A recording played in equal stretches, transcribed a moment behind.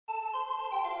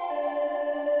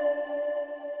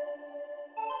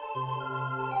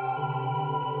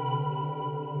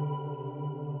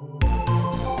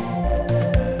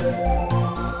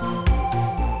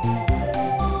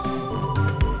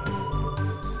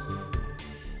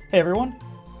Hey everyone,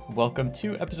 welcome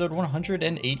to episode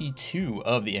 182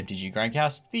 of the MTG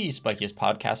Grindcast, the spikiest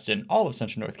podcast in all of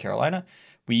Central North Carolina.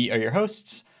 We are your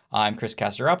hosts. I'm Chris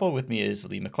Caster-Apple. With me is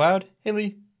Lee McLeod. Hey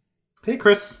Lee. Hey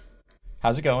Chris.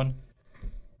 How's it going?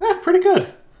 Pretty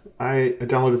good. I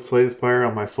downloaded Slay the Spire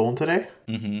on my phone today,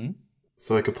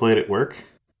 so I could play it at work,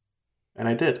 and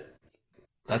I did.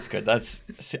 That's good.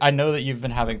 I know that you've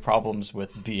been having problems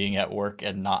with being at work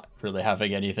and not really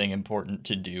having anything important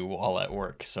to do while at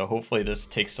work. So hopefully this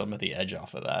takes some of the edge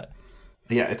off of that.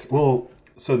 Yeah, this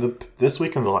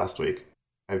week and the last week,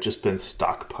 I've just been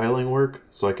stockpiling work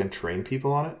so I can train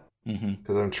people on it.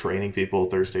 Because I'm training people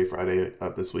Thursday, Friday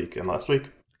of this week and last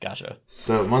week. Gotcha.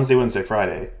 So Monday,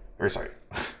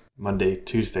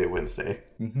 Tuesday, Wednesday,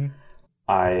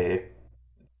 I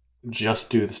just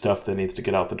do the stuff that needs to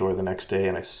get out the door the next day,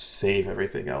 and I save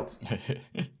everything else,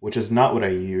 which is not what I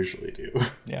usually do.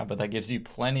 Yeah, but that gives you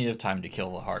plenty of time to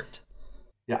kill the heart.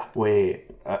 Yeah,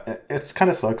 it's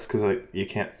kind of sucks because you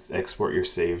can't export your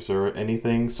saves or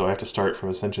anything, so I have to start from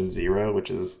Ascension 0, which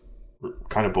is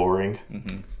kind of boring.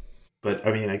 But,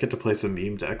 I mean, I get to play some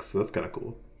meme decks, so that's kind of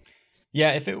cool.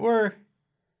 Yeah, if it were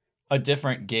a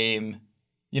different game,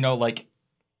 like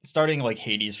starting like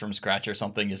Hades from scratch or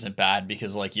something isn't bad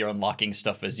because like you're unlocking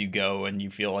stuff as you go and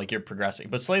you feel like you're progressing.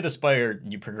 But Slay the Spire,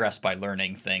 you progress by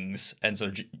learning things, and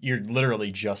so you're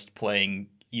literally just playing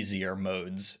easier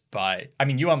modes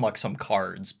you unlock some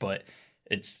cards, but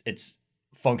it's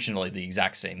functionally the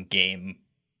exact same game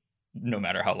no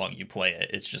matter how long you play it.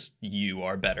 It's just you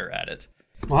are better at it.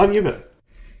 Well, how have you been?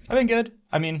 I've been good.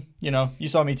 I mean, you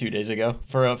saw me 2 days ago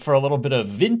for a little bit of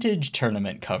vintage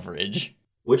tournament coverage.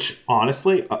 Which,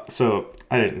 honestly, so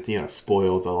I didn't,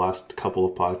 spoil the last couple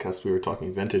of podcasts we were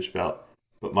talking vintage about,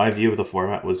 but my view of the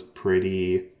format was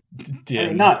pretty,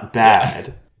 not bad.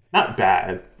 Yeah. Not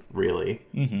bad, really.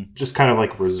 Just kind of,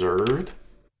 like, reserved.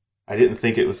 I didn't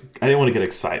want to get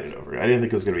excited over it. I didn't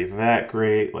think it was going to be that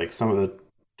great. Like, some of the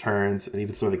turns and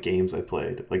even some of the games I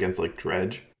played against, like,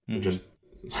 Dredge were just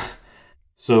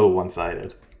so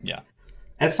one-sided. Yeah.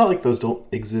 And it's not like those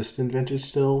don't exist in vintage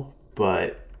still,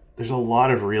 but there's a lot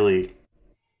of really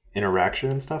interaction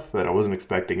and stuff that I wasn't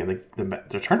expecting, and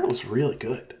the tournament was really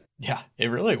good. Yeah, it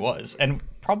really was. And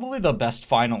probably the best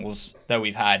finals that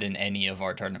we've had in any of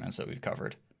our tournaments that we've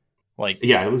covered.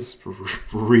 Yeah, it was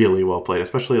really well played,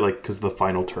 especially because the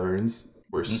final turns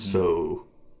were so,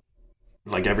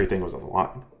 everything was on the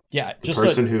line. Yeah, the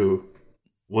person who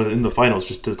was in the finals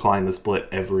just declined the split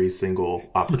every single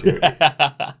opportunity.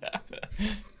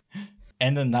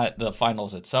 And then the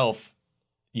finals itself,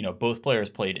 both players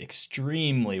played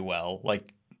extremely well,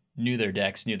 knew their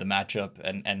decks, knew the matchup,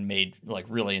 and made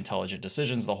really intelligent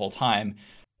decisions the whole time.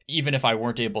 Even if I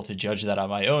weren't able to judge that on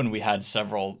my own, we had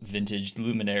several vintage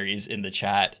luminaries in the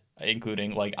chat,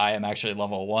 including I am actually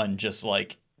level 1, just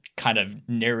kind of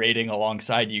narrating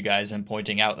alongside you guys and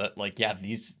pointing out that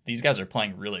these guys are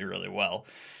playing really, really well.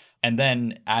 And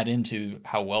then add into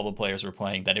how well the players were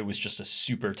playing that it was just a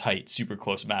super tight, super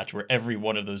close match where every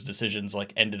one of those decisions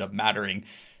ended up mattering.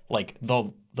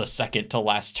 The second to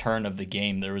last turn of the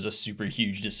game, there was a super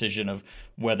huge decision of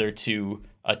whether to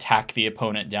attack the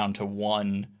opponent down to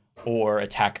 1 or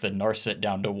attack the Narset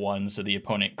down to 1 so the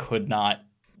opponent could not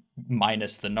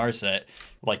minus the Narset.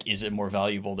 Is it more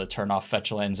valuable to turn off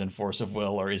Fetch Lands and Force of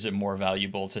Will, or is it more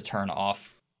valuable to turn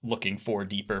off Looking for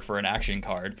Deeper for an action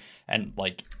card? And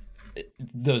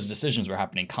those decisions were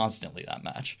happening constantly that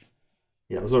match.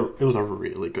 Yeah, it was a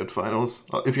really good finals.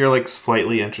 If you're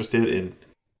slightly interested in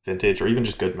vintage or even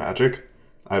just good Magic,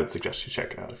 I would suggest you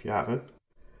check it out if you haven't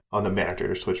on the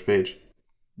Managers Twitch page.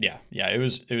 Yeah, it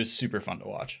was super fun to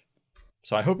watch.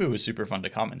 So I hope it was super fun to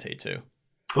commentate too.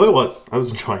 Oh, it was. I was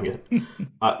enjoying it.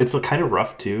 It's kind of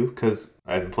rough too because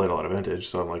I haven't played a lot of vintage,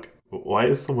 so I'm like, why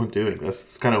is someone doing this?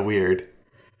 It's kind of weird.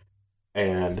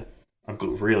 And I'm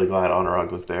really glad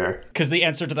Honorog was there. Because the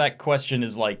answer to that question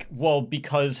is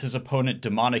because his opponent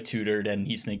demonic tutored and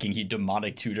he's thinking he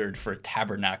demonic tutored for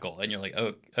Tabernacle. And you're like,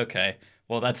 oh, okay.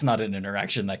 Well, that's not an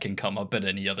interaction that can come up at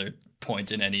any other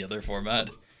point in any other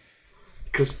format.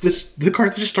 Because the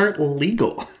cards just aren't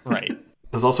legal. Right.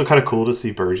 It was also kind of cool to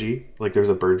see Burgi. There's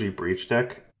a Burgi Breach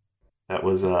deck that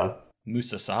was...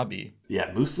 Musasabi.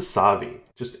 Yeah, Musasabi.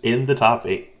 Just in the top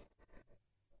 8.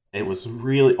 It was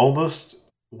really... Almost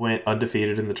went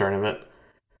undefeated in the tournament.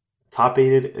 Top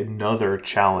 8'd another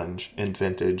challenge in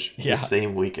Vintage the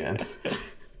same weekend.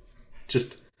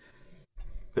 Just...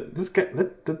 This guy...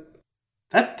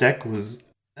 That deck was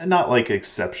not,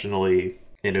 exceptionally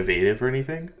innovative or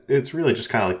anything. It's really just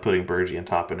kind of putting Burgi on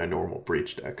top in a normal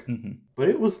Breach deck. But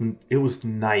it was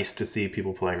nice to see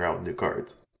people playing around with new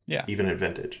cards. Yeah. Even in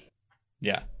Vintage.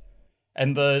 Yeah.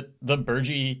 And the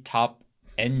Burgi top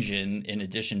engine, in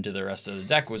addition to the rest of the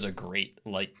deck, was a great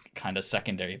like kind of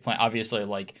secondary plan. Obviously,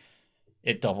 like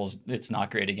it's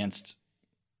not great against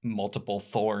multiple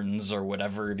thorns or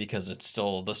whatever because it's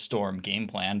still the storm game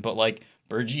plan, but like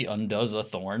Burgi undoes a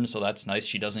thorn, so that's nice.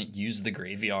 She doesn't use the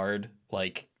graveyard.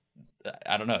 Like,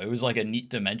 I don't know, it was like a neat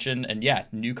dimension. And yeah,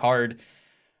 new card.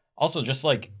 Also, just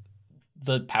like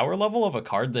the power level of a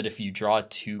card that if you draw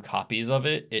 2 copies of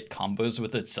it, it combos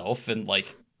with itself and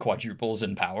like quadruples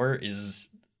in power is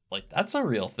like, that's a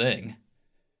real thing.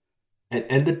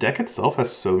 And the deck itself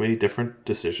has so many different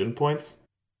decision points,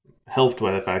 helped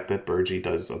by the fact that Burgi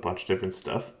does a bunch of different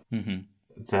stuff,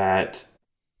 that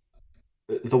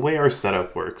the way our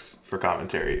setup works for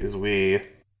commentary is we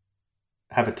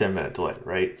have a 10-minute delay,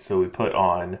 right? So we put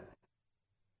on,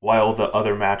 while the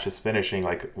other match is finishing,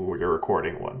 like we're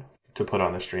recording one to put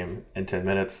on the stream in 10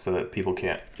 minutes so that people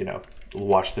can't,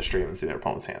 watch the stream and see their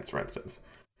opponent's hands, for instance.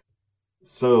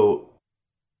 So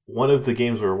one of the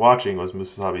games we were watching was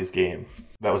Musasabi's game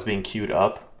that was being queued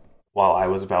up while I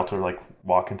was about to like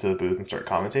walk into the booth and start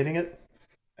commentating it.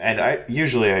 And I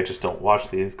just don't watch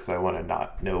these because I want to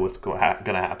not know what's going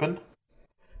to happen.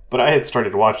 But I had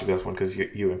started watching this one because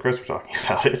you and Chris were talking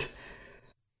about it.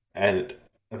 And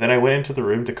then I went into the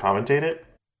room to commentate it.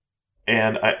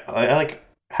 And I like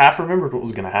half remembered what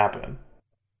was going to happen.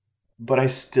 But I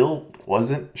still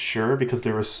wasn't sure because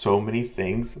there were so many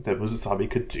things that Musasabi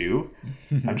could do.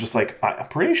 I'm just like, I'm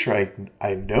pretty sure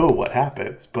I know what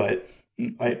happens, but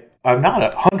I'm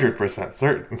not 100%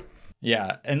 certain.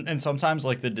 Yeah, and sometimes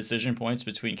like the decision points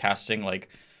between casting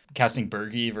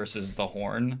Burgi versus the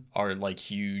Horn are like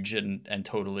huge and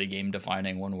totally game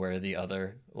defining one way or the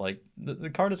other. Like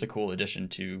the card is a cool addition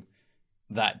to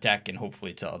that deck and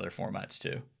hopefully to other formats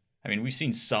too. I mean, we've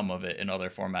seen some of it in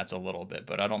other formats a little bit,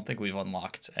 but I don't think we've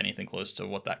unlocked anything close to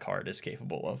what that card is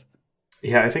capable of.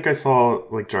 Yeah, I think I saw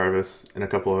like Jarvis and a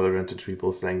couple other vintage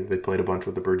people saying they played a bunch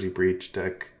with the Burgi Breach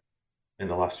deck in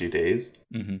the last few days.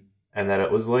 Mm-hmm. And that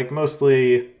it was like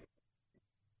mostly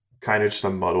kind of just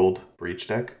a muddled Breach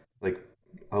deck, like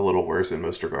a little worse in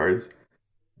most regards.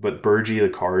 But Burgi, the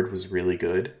card, was really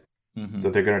good. Mm-hmm. So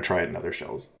they're going to try it in other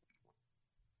shells.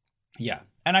 Yeah.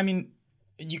 And I mean,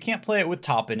 you can't play it with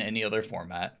top in any other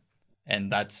format.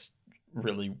 And that's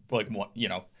really like what,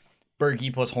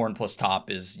 Burgi plus Horn plus top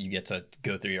is you get to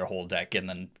go through your whole deck and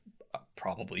then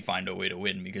probably find a way to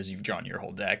win because you've drawn your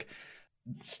whole deck.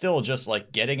 Still, just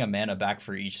like getting a mana back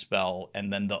for each spell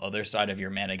and then the other side of your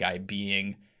mana guy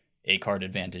being a card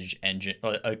advantage engine,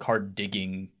 a card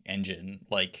digging engine.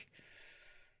 Like,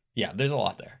 yeah, there's a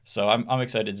lot there. So I'm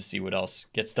excited to see what else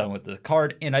gets done with the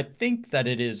card. And I think that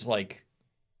it is like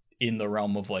in the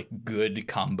realm of like good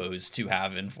combos to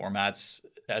have in formats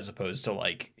as opposed to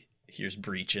like, here's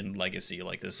Breach and Legacy.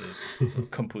 Like, this is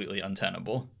completely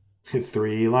untenable.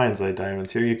 3 Lion's-Eye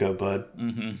Diamonds. Here you go, bud.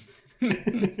 Mm-hmm.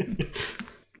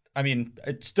 I mean,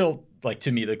 it's still like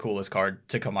to me the coolest card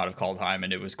to come out of Kaldheim,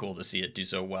 and it was cool to see it do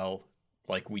so well,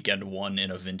 like weekend 1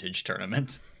 in a vintage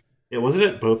tournament. Yeah, wasn't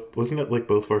it like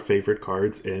both of our favorite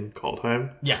cards in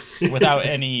Kaldheim? Yes, without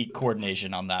any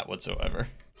coordination on that whatsoever.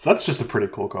 So that's just a pretty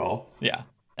cool call. Yeah,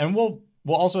 and we'll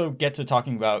also get to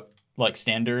talking about like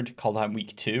standard Kaldheim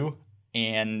week 2,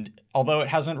 and although it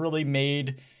hasn't really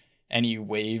made any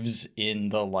waves in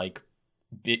the like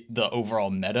the overall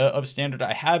meta of standard,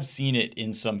 I have seen it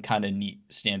in some kind of neat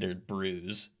standard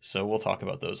brews, so we'll talk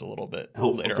about those a little bit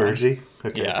later Burgi? on.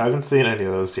 Okay, yeah. I haven't seen any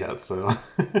of those yet, so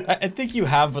I think you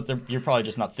have, but you're probably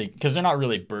just not thinking because they're not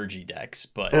really Burgi decks.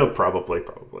 But probably.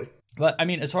 But I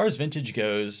mean, as far as vintage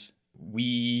goes,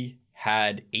 we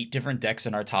had 8 different decks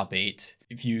in our top 8.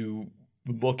 If you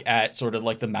look at sort of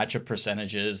like the matchup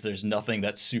percentages, there's nothing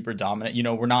that's super dominant.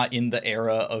 We're not in the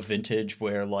era of vintage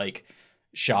where like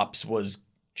Shops was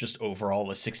just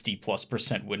overall a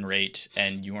 60+% win rate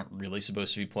and you weren't really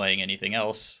supposed to be playing anything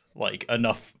else. Like,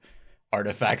 enough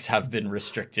artifacts have been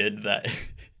restricted that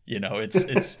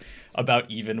it's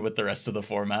about even with the rest of the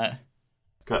format.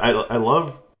 I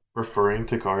love referring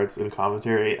to cards in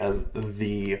commentary as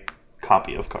the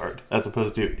copy of card as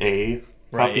opposed to a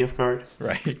copy of card.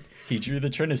 Right. He drew the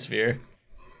Trinisphere.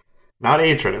 Not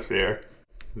a Trinisphere.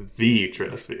 The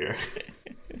Trinisphere.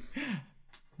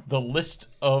 The list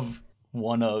of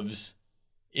one-ofs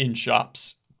in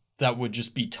Shops that would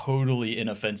just be totally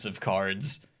inoffensive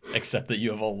cards, except that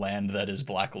you have a land that is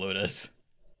Black Lotus.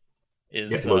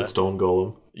 Lodestone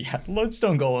Golem. Yeah,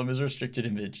 Lodestone Golem is restricted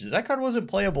in vintage. That card wasn't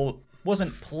playable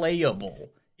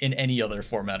in any other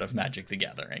format of Magic the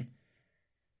Gathering.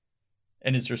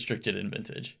 And is restricted in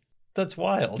vintage. That's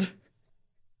wild.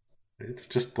 It's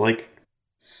just like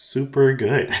super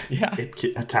good. Yeah. It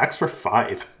attacks for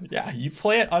 5. Yeah, you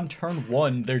play it on turn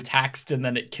 1, they're taxed, and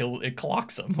then it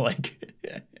clocks them. Like,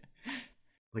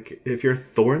 like if your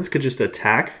Thorns could just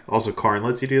attack, also Karn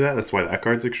lets you do that. That's why that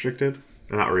card's restricted.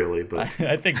 Not really, but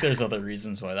I think there's other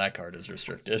reasons why that card is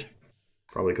restricted.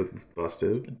 Probably because it's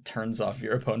busted. It turns off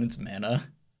your opponent's mana.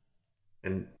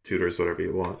 And tutors whatever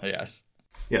you want. Yes.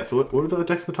 Yeah, so what were the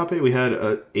decks in the top 8? We had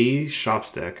a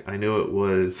Shops deck. I know it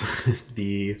was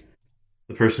the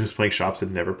person who's playing Shops had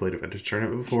never played a Vintage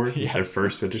tournament before. It was their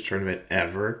first Vintage tournament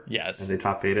ever. Yes. And they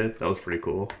top 8'd. That was pretty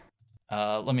cool.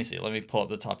 Let me see. Let me pull up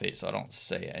the top 8 so I don't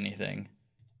say anything.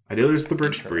 I know there's the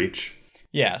Breach.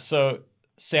 Yeah, so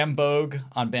Sam Bogue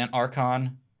on Bant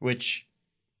Archon, which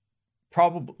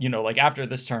probably, you know, like after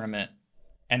this tournament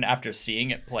and after seeing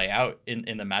it play out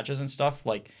in the matches and stuff,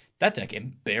 like that deck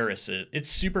embarrasses. It's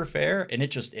super fair and it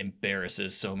just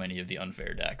embarrasses so many of the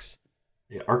unfair decks.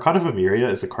 Yeah, Archon of Emeria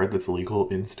is a card that's legal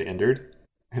in Standard,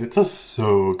 and it does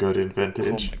so good in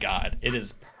Vintage. Oh my god, it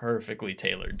is perfectly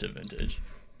tailored to Vintage.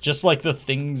 Just like the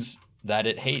things that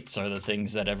it hates are the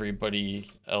things that everybody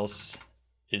else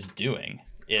is doing.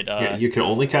 Yeah, you can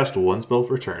only cast one spell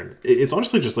per turn. It's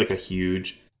honestly just like a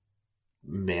huge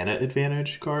mana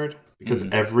advantage card, because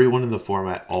everyone in the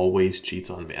format always cheats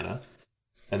on mana.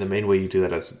 And the main way you do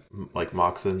that is like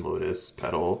Moxen, Lotus,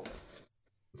 Petal,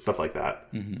 stuff like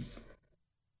that. Mm-hmm.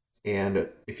 And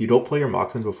if you don't play your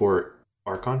Moxen before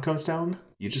Archon comes down,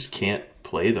 you just can't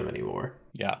play them anymore.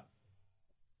 Yeah.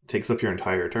 It takes up your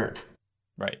entire turn.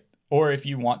 Right. Or if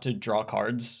you want to draw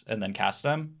cards and then cast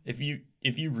them, if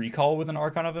you recall with an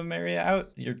Archon of Emeria out,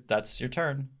 that's your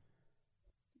turn.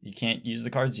 You can't use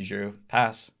the cards you drew.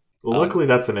 Pass. Well, luckily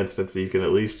that's an instance that you can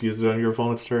at least use it on your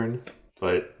opponent's turn.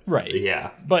 But right.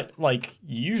 Yeah. But like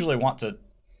you usually want to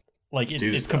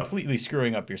it's completely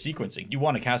screwing up your sequencing. You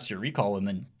want to cast your recall and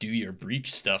then do your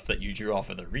breach stuff that you drew off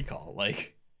of the recall.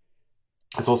 Like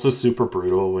it's also super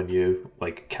brutal when you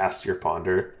like cast your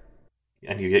Ponder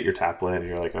and you get your tap land and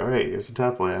you're like, all right, here's a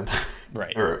tap land.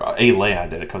 Right. Or a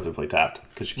land and it comes to play tapped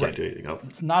because you can't do anything else.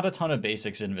 It's not a ton of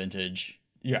basics in Vintage.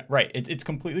 Yeah, right. It's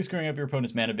completely screwing up your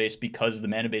opponent's mana base because the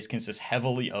mana base consists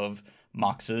heavily of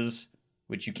Moxes,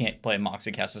 which you can't play Mox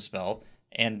and cast a spell,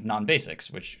 and non-basics,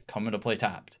 which come into play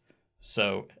tapped.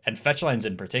 So, and fetch lines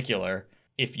in particular,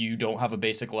 if you don't have a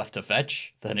basic left to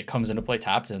fetch, then it comes into play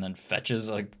tapped, and then fetches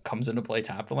comes into play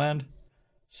tapped land.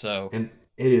 So, and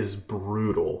it is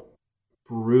brutal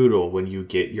when you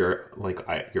get your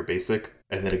basic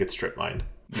and then it gets strip mined.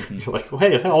 Mm-hmm. You're like, well,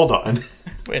 hey, hold on.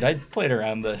 Wait, I played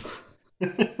around this.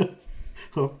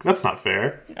 Well, that's not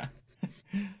fair. Yeah.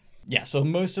 Yeah, so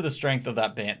most of the strength of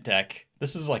that Bant deck,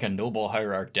 this is like a Noble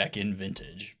Hierarch deck in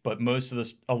Vintage, but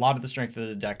a lot of the strength of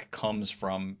the deck comes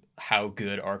from how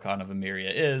good Archon of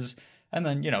Emeria is, and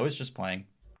then, it's just playing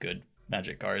good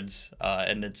Magic cards,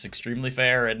 and it's extremely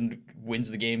fair and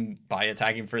wins the game by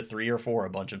attacking for 3 or 4 a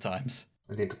bunch of times.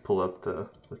 I need to pull up the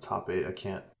top 8. I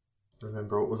can't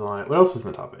remember what was on it. What else is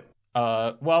in the top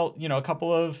 8? Well, a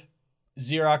couple of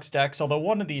Xerox decks, although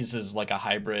one of these is like a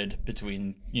hybrid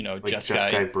between, like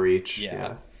Jeskai Breach.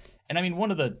 Yeah. And I mean,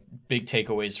 one of the big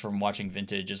takeaways from watching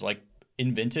Vintage is like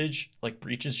in Vintage, like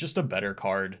Breach is just a better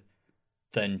card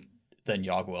than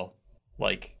Yogg-Will.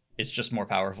 Like it's just more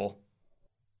powerful.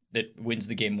 It wins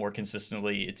the game more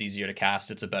consistently. It's easier to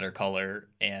cast. It's a better color,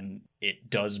 and it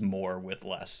does more with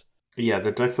less. Yeah,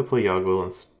 the decks that play Yogg-Will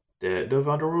instead of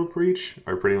Underworld Breach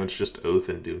are pretty much just Oath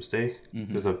and Doomsday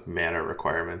because of mana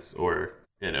requirements, or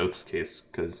in Oath's case,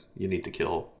 because you need to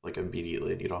kill like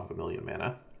immediately and you don't have 1,000,000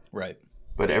 mana. Right.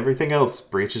 But everything else,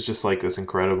 Breach is just like this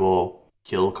incredible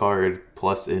kill card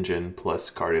plus engine plus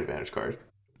card advantage card.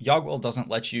 Yogg-Will doesn't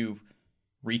let you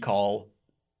recall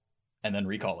and then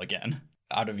recall again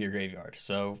out of your graveyard.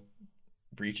 So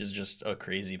Breach is just a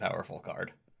crazy powerful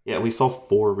card. Yeah, we saw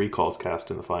 4 recalls cast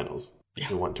in the finals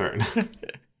in one turn.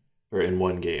 Or in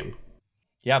one game.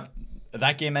 Yeah,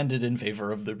 that game ended in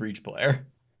favor of the Breach player.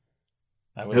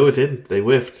 No, it didn't. They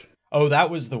whiffed.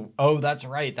 That's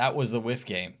right. That was the whiff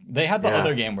game. They had the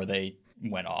other game where they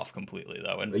went off completely,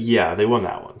 though. And yeah, they won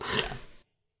that one. Yeah.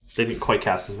 They didn't quite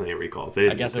cast as many recalls.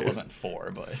 I guess it wasn't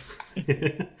 4,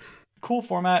 but... Cool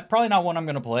format. Probably not one I'm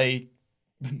going to play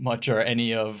much or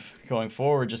any of going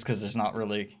forward, just because there's not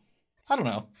really... I don't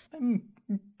know.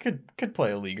 Could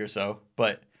play a league or so,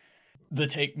 but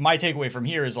my takeaway from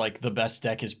here is like the best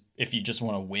deck is, if you just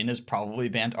want to win, is probably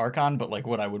Bant Archon, but like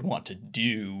what I would want to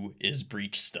do is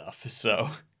Breach stuff. So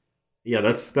yeah,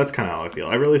 that's kind of how I feel.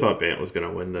 I really thought Bant was going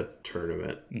to win the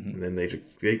tournament, and then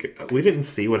we didn't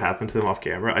see what happened to them off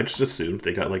camera. I just assumed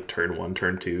they got like turn 1,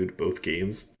 turn 2 both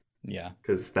games. Yeah,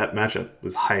 because that matchup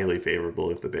was highly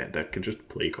favorable if the Bant deck could just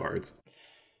play cards.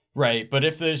 Right, but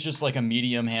if there's just like a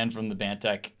medium hand from the Bant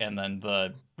deck and then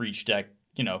the Breach deck,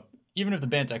 even if the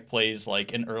Bant deck plays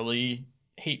like an early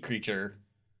hate creature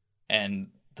and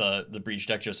the Breach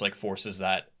deck just like forces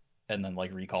that and then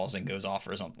like recalls and goes off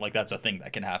or something, like that's a thing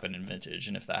that can happen in Vintage,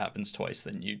 and if that happens twice,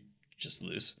 then you just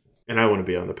lose. And I want to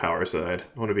be on the power side.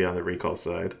 I want to be on the recall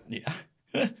side. Yeah.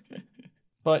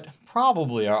 But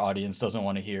probably our audience doesn't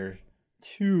want to hear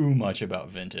too much about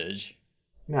Vintage.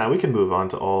 Nah, we can move on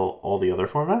to all the other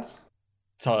formats.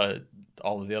 To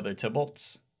all of the other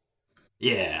Tybalts.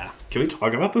 Yeah. Can we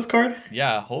talk about this card?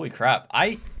 Yeah, holy crap.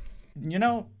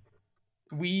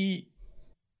 We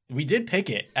did pick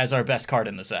it as our best card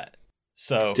in the set.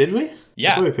 So did we?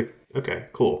 Yeah. Okay,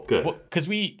 cool, good. Because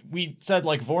we said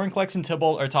like Vorinclex and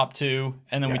Tibalt are top two,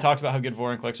 and then we talked about how good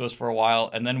Vorinclex was for a while,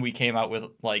 and then we came out with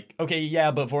like, okay,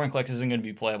 yeah, but Vorinclex isn't going to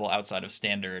be playable outside of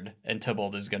Standard, and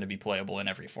Tibalt is going to be playable in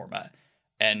every format.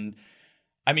 And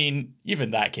I mean,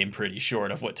 even that came pretty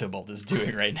short of what Tibalt is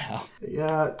doing right now.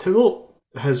 Yeah, Tibalt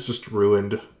has just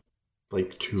ruined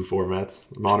like 2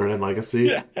 formats, Modern and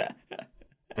Legacy.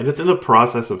 And it's in the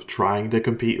process of trying to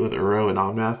compete with Uro and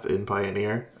Omnath in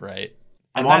Pioneer. Right.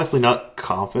 I'm honestly not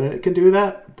confident it can do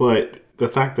that, but the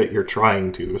fact that you're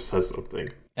trying to says something.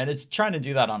 And it's trying to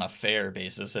do that on a fair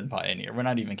basis in Pioneer. We're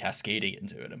not even cascading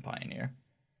into it in Pioneer.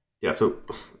 Yeah, so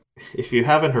if you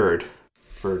haven't heard,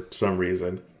 for some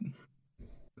reason,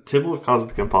 Tibalt,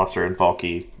 Cosmic Imposter, and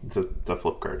Valki, it's a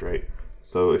flip card, right?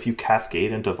 So if you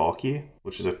cascade into Valki,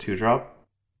 which is a 2-drop,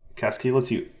 Cascade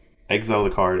lets you exile the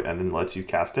card and then lets you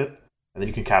cast it, and then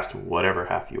you can cast whatever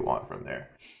half you want from there.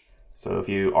 So if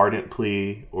you Ardent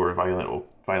Plea or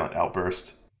Violent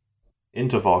Outburst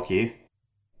into Valki,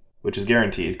 which is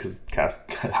guaranteed because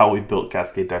how we've built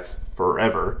Cascade decks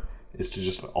forever is to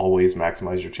just always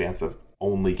maximize your chance of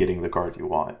only getting the card you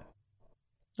want.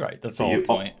 Right, that's the whole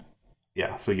point.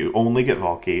 Yeah, so you only get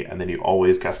Valki, and then you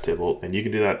always cast Tibalt, and you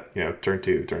can do that, turn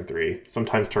 2, turn 3,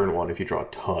 sometimes turn 1 if you draw a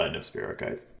ton of Spirit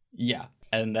Guides. Yeah,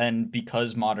 and then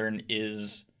because Modern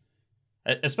is,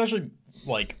 especially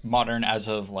like Modern as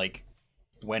of like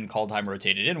when Kaldheim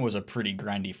rotated in, was a pretty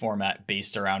grindy format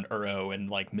based around Uro and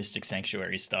like Mystic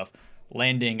Sanctuary stuff.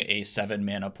 Landing a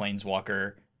 7-mana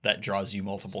Planeswalker that draws you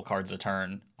multiple cards a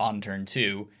turn on turn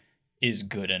 2 is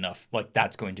good enough. Like,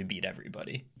 that's going to beat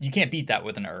everybody. You can't beat that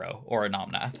with an Uro or a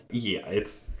Omnath. Yeah,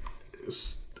 it's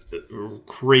a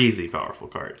crazy powerful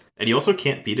card. And you also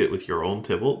can't beat it with your own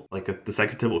Tibalt. Like, the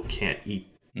second Tibalt can't eat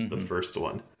the first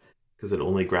one because it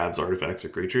only grabs artifacts or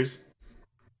creatures.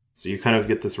 So you kind of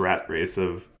get this rat race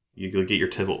of you get your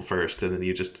Tibalt first, and then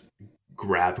you just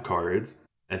grab cards.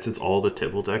 And since all the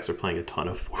Tibalt decks are playing a ton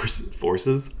of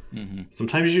forces,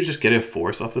 sometimes you just get a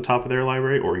force off the top of their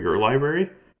library or your library,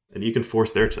 and you can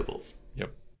force their Tibalt.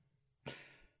 Yep.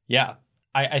 Yeah,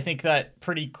 I think that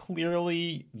pretty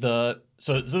clearly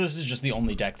so this is just the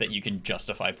only deck that you can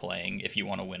justify playing if you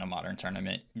want to win a Modern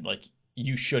tournament. Like,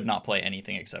 you should not play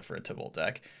anything except for a Tibalt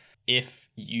deck. If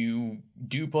you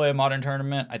do play a Modern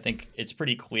tournament, I think it's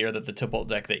pretty clear that the Tibalt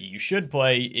deck that you should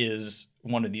play is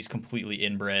one of these completely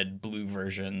inbred blue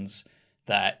versions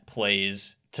that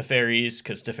plays Teferis,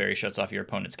 because Teferi shuts off your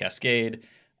opponent's Cascade,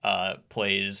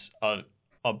 plays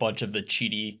a bunch of the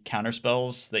cheaty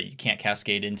counterspells that you can't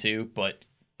cascade into, but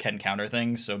can counter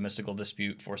things. So Mystical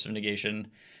Dispute, Force of Negation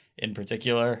in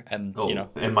particular. And,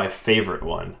 and my favorite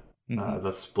one,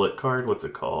 the split card, what's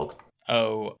it called?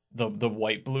 Oh, the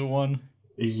white-blue one?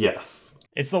 Yes.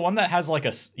 It's the one that has like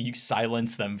you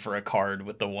silence them for a card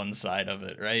with the one side of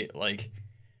it, right? Like,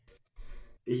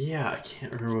 yeah, I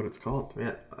can't remember what it's called.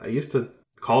 Man, I used to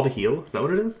Call to Heal. Is that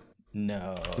what it is?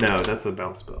 No, that's a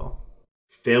bounce spell.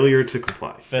 Failure to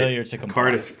comply. The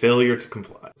card is failure to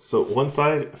comply. So one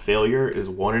side, failure is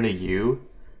 1 in a U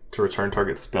to return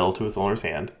target spell to its owner's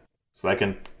hand. So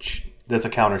that's a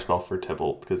counter spell for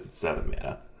Tibalt because it's 7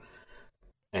 mana.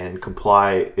 And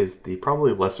comply is the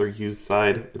probably lesser used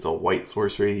side. It's a white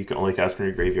sorcery. You can only cast from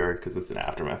your graveyard because it's an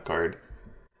aftermath card.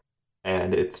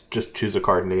 And it's just choose a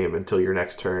card name until your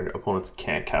next turn. Opponents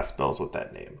can't cast spells with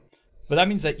that name. But that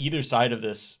means that either side of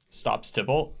this stops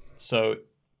Tibalt. So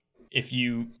if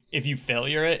you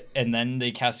failure it and then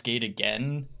they cascade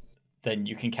again, then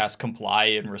you can cast comply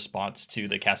in response to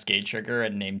the cascade trigger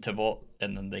and name Tibalt,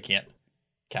 and then they can't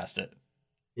cast it.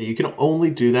 Yeah, you can only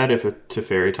do that if a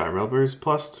Teferi Time Raveler is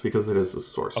plus, because it is a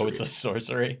sorcery. Oh, it's a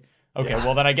sorcery? Okay,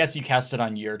 well then I guess you cast it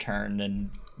on your turn,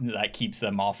 and that keeps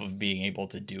them off of being able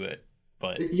to do it.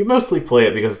 But you mostly play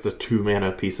it because it's a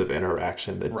 2-mana piece of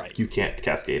interaction that you can't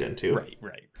cascade into. Right.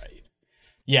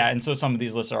 Yeah, and so some of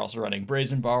these lists are also running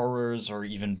Brazen Borrowers or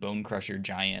even Bone Crusher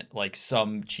Giant, like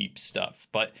some cheap stuff.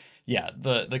 But yeah,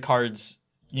 the cards,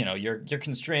 you're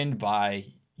constrained by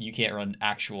you can't run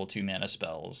actual 2-mana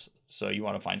spells. So you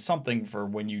want to find something for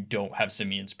when you don't have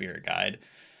Simian Spirit Guide.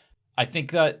 I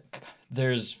think that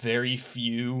there's very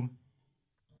few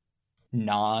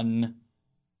non-Valky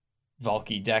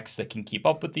decks that can keep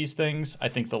up with these things. I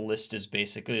think the list is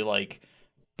basically like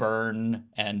Burn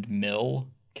and Mill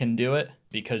can do it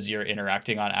because you're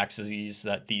interacting on axes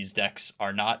that these decks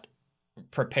are not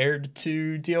prepared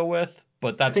to deal with.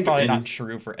 But that's probably not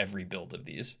true for every build of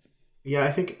these. Yeah,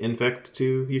 I think Infect,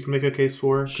 too, you can make a case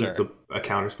for, because it's a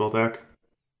counterspell deck.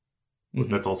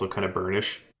 That's also kind of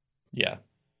burnish. Yeah.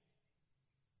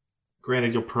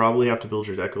 Granted, you'll probably have to build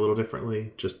your deck a little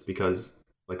differently, just because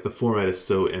like the format is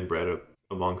so inbred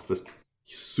amongst this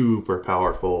super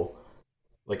powerful...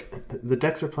 Like, the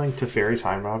decks are playing Teferi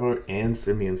Time Raveler and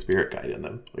Simian Spirit Guide in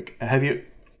them. Like,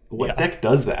 what deck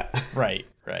does that? Right.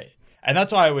 And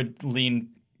that's why I would lean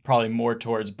probably more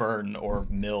towards Burn or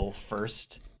Mill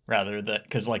first, rather than...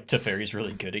 Because, like, Teferi's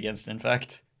really good against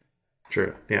Infect.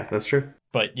 True. Yeah, that's true.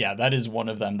 But, yeah, that is one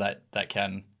of them that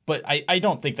can... But I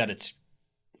don't think that it's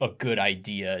a good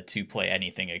idea to play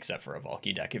anything except for a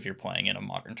Valky deck if you're playing in a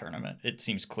Modern tournament. It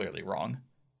seems clearly wrong.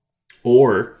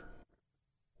 Or...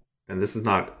 And this is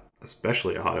not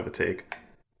especially a hot of a take,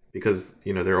 because,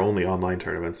 you know, there are only online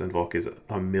tournaments and Valky's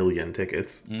a million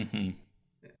tickets. Mm-hmm.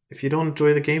 If you don't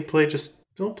enjoy the gameplay, just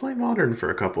don't play Modern for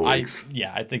a couple weeks.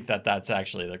 I think that's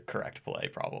actually the correct play,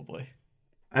 probably.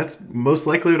 That's most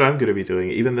likely what I'm going to be doing,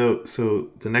 even though...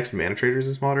 So, the next Mana Traders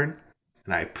is Modern,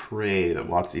 and I pray that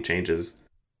WotC changes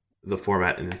the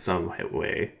format in some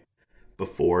way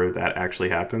before that actually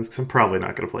happens, because I'm probably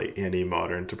not going to play any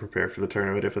Modern to prepare for the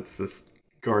tournament if it's this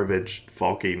garbage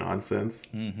Valky nonsense.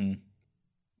 Mm-hmm.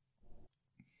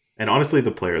 And honestly, the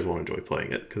players won't enjoy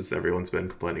playing it because everyone's been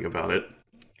complaining about it.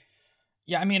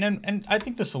 Yeah, I mean, and I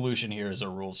think the solution here is a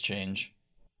rules change.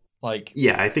 Like,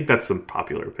 yeah, I think that's the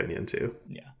popular opinion too.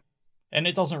 Yeah. And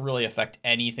it doesn't really affect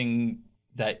anything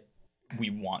that we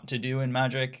want to do in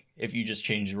Magic. If you just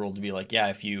change the rule to be like, yeah,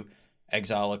 if you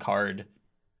exile a card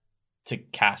to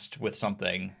cast with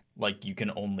something, like, you can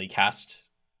only cast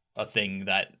a thing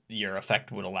that your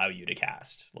effect would allow you to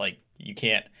cast. Like, you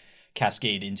can't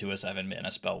cascade into a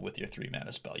 7-mana spell with your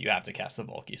 3-mana spell. You have to cast the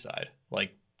Valky side.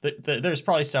 Like, there's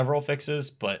probably several fixes,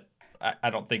 but I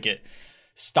don't think it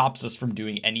stops us from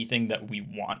doing anything that we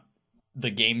want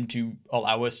the game to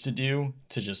allow us to do,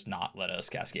 to just not let us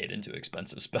cascade into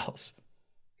expensive spells.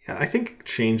 Yeah, I think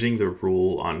changing the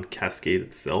rule on Cascade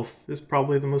itself is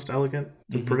probably the most elegant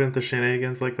to prevent the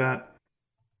shenanigans like that.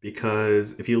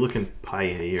 Because if you look in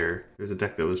Pioneer, there's a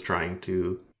deck that was trying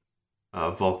to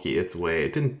Valky its way.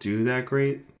 It didn't do that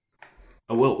great.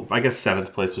 Well, I guess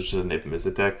 7th place was just a Niv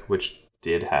Mizzet deck, which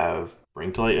did have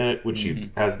Bring to Light in it, which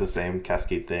has the same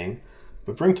Cascade thing.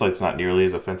 But Bring to Light's not nearly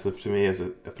as offensive to me as a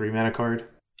 3-mana card,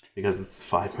 because it's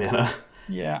 5 mana.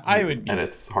 Yeah, I would be... And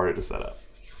it's harder to set up.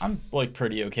 I'm, like,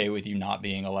 pretty okay with you not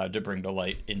being allowed to Bring to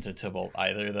Light into Tibalt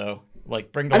either, though.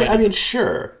 Like, Bring to Light... I mean,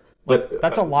 sure. But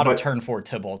that's a lot of turn 4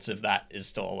 Tibalts if that is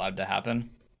still allowed to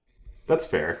happen. That's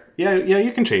fair. Yeah,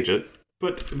 you can change it.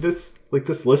 But this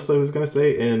list I was going to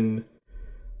say in...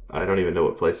 I don't even know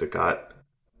what place it got.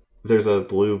 There's a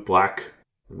blue, black,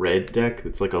 red deck.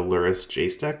 It's like a Lurrus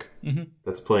Jace deck. Mm-hmm.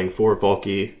 That's playing 4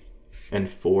 Valky and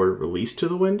 4 Release to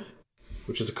the Wind,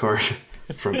 which is a card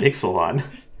from Ixalan.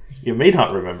 You may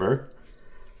not remember.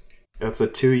 It's a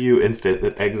 2/U instant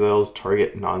that exiles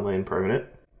target non-land permanent.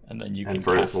 And then you can and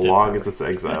for as long as it's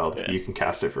exiled, you can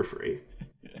cast it for free.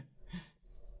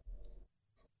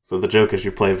 So the joke is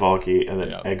you play Valky and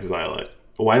then exile it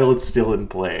while it's still in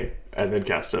play, and then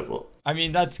cast it. I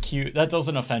mean, that's cute. That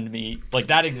doesn't offend me. Like,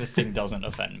 that existing doesn't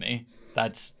offend me.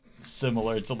 That's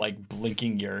similar to, like,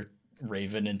 blinking your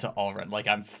Raven into Alrund. Like,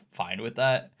 I'm fine with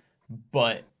that.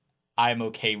 But I'm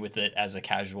okay with it as a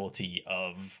casualty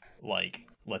of, like,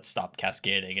 let's stop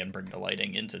cascading and bring the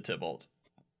lighting into Tibalt.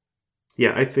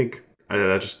 Yeah, I think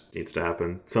that just needs to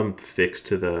happen. Some fix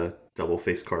to the double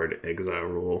face card exile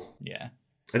rule. Yeah.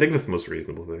 I think that's the most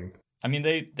reasonable thing. I mean,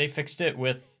 they fixed it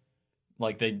with,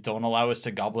 like, they don't allow us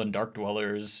to Goblin Dark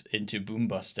Dwellers into Boom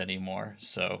Bust anymore,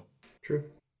 so... True.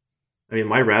 I mean,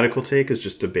 my radical take is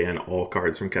just to ban all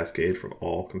cards from Cascade from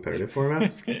all competitive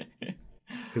formats.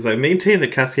 Because I maintain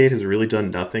that Cascade has really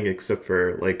done nothing except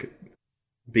for, like,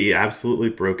 be absolutely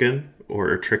broken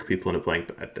or trick people into playing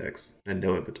bad decks, and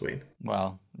no in between.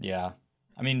 Well, yeah.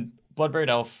 I mean, Bloodbraid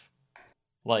Elf,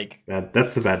 like...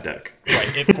 that's the bad deck.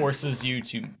 Right, it forces you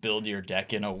to build your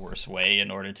deck in a worse way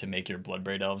in order to make your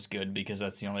Bloodbraid Elves good, because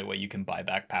that's the only way you can buy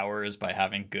back power is by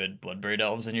having good Bloodbraid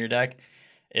Elves in your deck.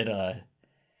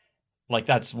 like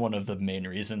that's one of the main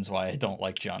reasons why I don't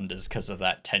like Jund, is because of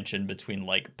that tension between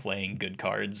like playing good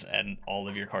cards and all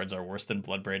of your cards are worse than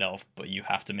Bloodbraid Elf, but you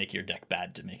have to make your deck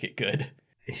bad to make it good.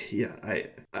 Yeah, I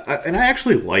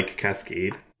actually like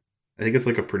Cascade. I think it's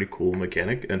like a pretty cool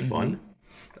mechanic and fun,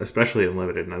 especially in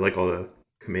Limited. And I like all the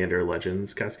Commander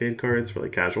Legends Cascade cards for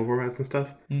like casual formats and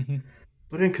stuff.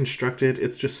 But in Constructed,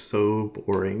 it's just so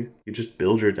boring. You just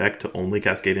build your deck to only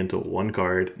cascade into one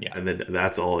card, and then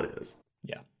that's all it is.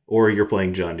 Yeah. Or you're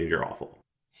playing Jund and you're awful.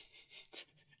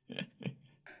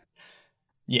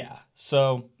 Yeah.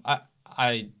 So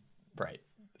I right.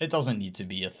 It doesn't need to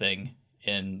be a thing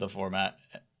in the format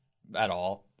at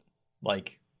all.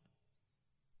 Like,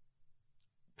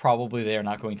 probably they are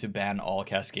not going to ban all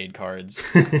Cascade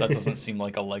cards. That doesn't seem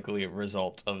like a likely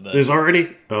result of this. There's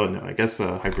already... Oh, no. I guess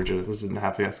Hypergenesis doesn't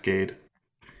have Cascade.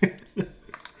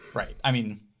 Right. I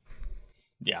mean,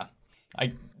 yeah.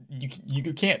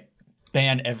 You can't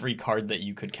ban every card that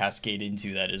you could cascade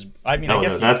into that is... I mean, I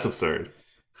guess... that's absurd.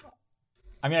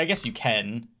 I mean, I guess you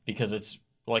can, because it's...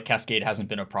 Like, Cascade hasn't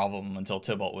been a problem until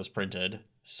Tibalt was printed.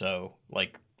 So,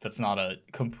 like, that's not a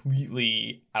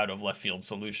completely out of left field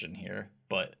solution here.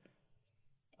 But,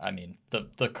 I mean,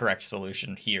 the correct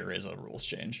solution here is a rules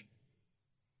change.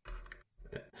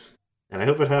 And I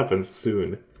hope it happens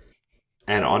soon.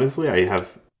 And honestly, I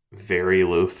have very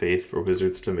low faith for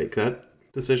Wizards to make that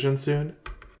decision soon.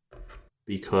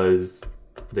 Because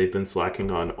they've been slacking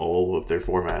on all of their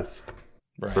formats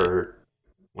for,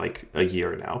 like, a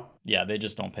year now. Yeah, they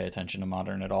just don't pay attention to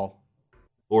Modern at all.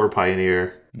 Or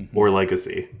Pioneer, or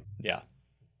Legacy. Yeah.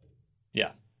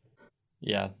 Yeah.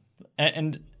 Yeah.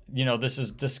 And, you know, this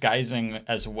is disguising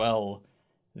as well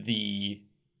the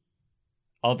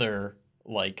other,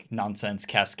 like, nonsense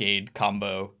Cascade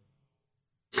combo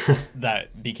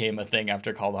that became a thing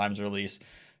after Kaldheim's release,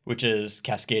 which is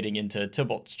cascading into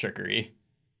Tybalt's Trickery.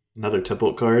 Another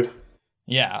Tibalt card?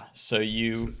 Yeah, so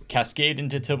you cascade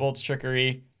into Tybalt's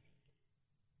Trickery.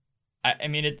 I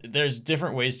mean, there's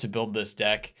different ways to build this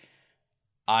deck.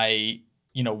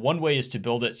 One way is to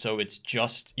build it so it's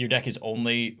just, your deck is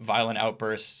only Violent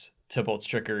Outbursts, Tybalt's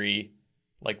Trickery,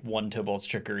 like one Tybalt's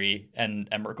Trickery, and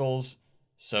Emrakul's,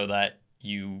 so that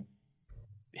you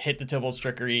hit the Tybalt's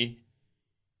Trickery,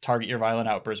 target your Violent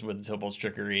Outburst with the Tybalt's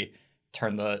Trickery,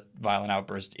 turn the Violent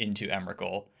Outburst into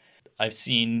Emrakul. I've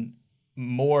seen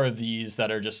more of these that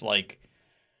are just like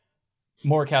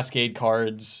more Cascade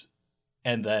cards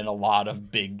and then a lot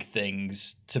of big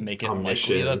things to make it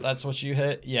likely that that's what you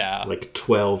hit. Yeah. Like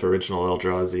 12 original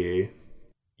Eldrazi.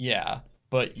 Yeah.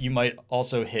 But you might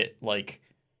also hit like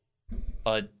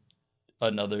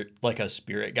another, like a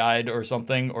Spirit Guide or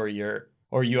something, or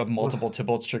you have multiple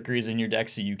Tybalt's Trickeries in your deck,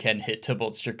 so you can hit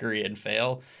Tybalt's Trickery and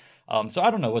fail. So I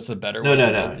don't know what's the better way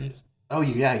to build these. Oh,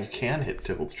 yeah, you can hit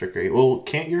Tybalt's Trickery. Well,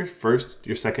 can't your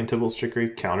second Tybalt's Trickery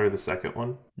counter the second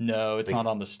one? No, it's not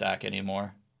on the stack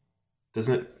anymore.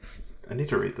 Doesn't it? I need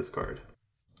to read this card.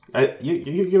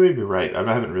 You may be right.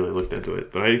 I haven't really looked into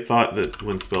it, but I thought that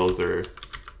when spells are...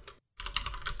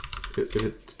 If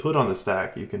it's put on the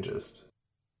stack, you can just...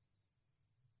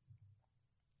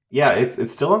 Yeah,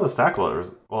 it's still on the stack while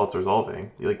it's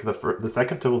resolving. Like the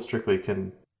second Tybalt's Trickery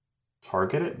can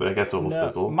target it, but I guess it will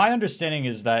fizzle. My understanding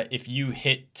is that if you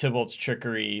hit Tybalt's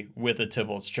Trickery with a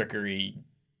Tybalt's Trickery,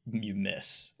 you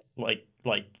miss. Like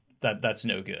that's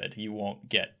no good. You won't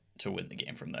get to win the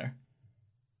game from there.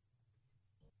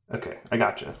 Okay, I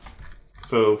gotcha.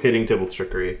 So hitting Tybalt's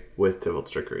Trickery with Tybalt's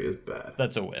Trickery is bad.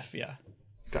 That's a whiff, yeah.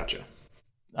 Gotcha.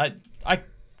 I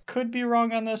could be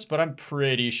wrong on this, but I'm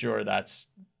pretty sure that's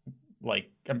like,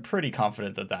 I'm pretty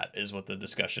confident that is what the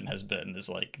discussion has been, is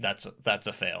like that's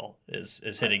a fail,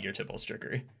 is hitting your Tybalt's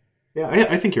Trickery. Yeah,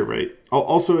 I think you're right.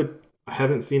 Also, I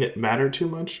haven't seen it matter too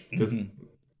much because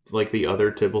like the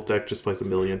other Tibalt deck just plays a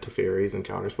million Teferis and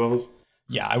counterspells.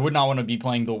 Yeah, I would not want to be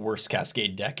playing the worst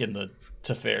Cascade deck in the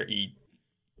Teferi,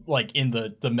 like in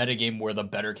the metagame where the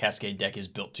better Cascade deck is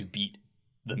built to beat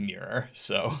the Mirror.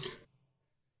 So,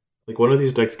 like, one of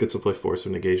these decks gets to play Force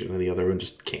of Negation and the other one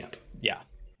just can't. Yeah,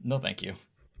 no thank you.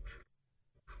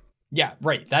 Yeah,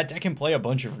 right, that deck can play a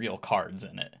bunch of real cards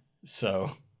in it,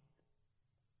 so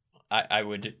I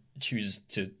would choose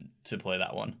to play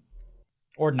that one.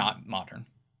 Or not Modern.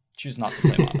 Choose not to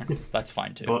play Modern. That's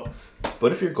fine too.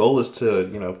 But if your goal is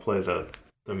to, play the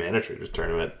Mana Traders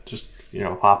tournament, just,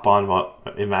 hop on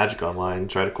in Magic Online,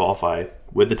 try to qualify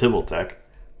with the Tibalt deck.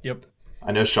 Yep.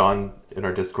 I know Sean in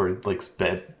our Discord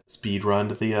speed run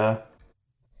the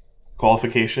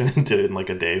qualification and did it in like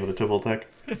a day with a Tibalt deck.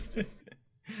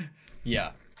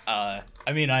 Yeah. I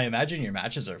mean, I imagine your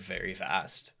matches are very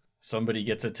fast. Somebody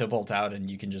gets a Tibalt out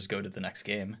and you can just go to the next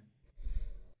game.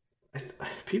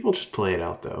 People just play it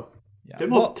out though. Yeah.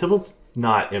 Tybalt's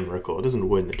not Emrakul. It doesn't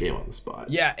win the game on the spot.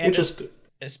 Yeah, and it's just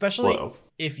especially slow.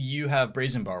 If you have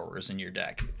Brazen Borrowers in your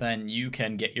deck, then you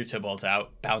can get your Tibalt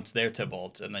out, bounce their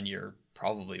Tibalt, and then you're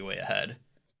probably way ahead.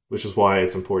 Which is why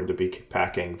it's important to be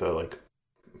packing the like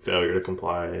failure to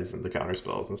complies and the counter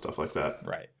spells and stuff like that.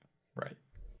 Right.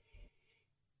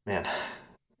 Man,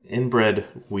 inbred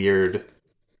weird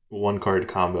one card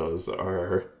combos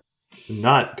are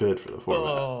not good for the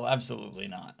format. Oh, absolutely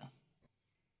not.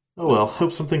 Oh well,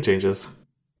 hope something changes.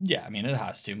 Yeah, I mean it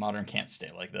has to. Modern can't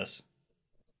stay like this.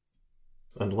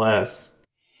 Unless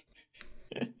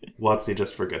WotC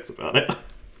just forgets about it.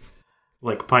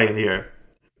 Like Pioneer.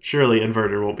 Surely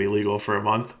Inverter won't be legal for a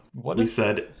month. We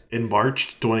said in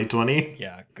March 2020.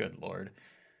 Yeah, good lord.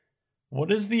 What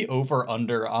is the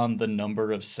over-under on the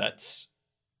number of sets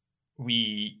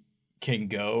we can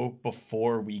go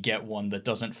before we get one that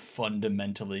doesn't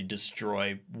fundamentally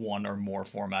destroy one or more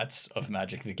formats of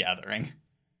Magic the Gathering?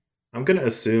 I'm going to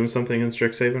assume something in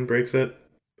Strixhaven breaks it,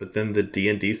 but then the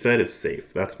D&D set is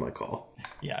safe. That's my call.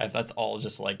 Yeah, if that's all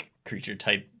just like creature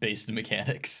type based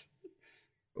mechanics.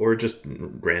 Or just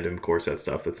random core set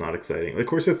stuff that's not exciting. The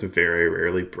core sets very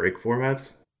rarely break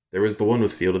formats. There was the one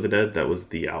with Field of the Dead that was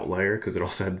the outlier because it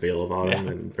also had Veil of Autumn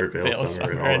and Veil of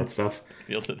Summer and all that stuff.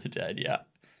 Field of the Dead, yeah.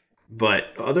 But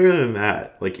other than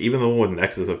that, like even the one with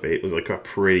Nexus of Fate was like a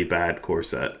pretty bad core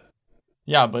set.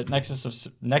 Yeah, but Nexus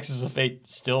of Fate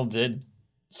still did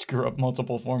screw up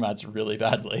multiple formats really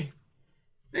badly.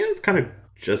 Yeah, it's kind of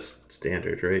just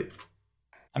standard, right?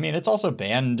 I mean, it's also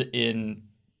banned in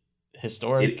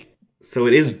Historic. So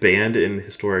it is banned in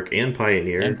Historic and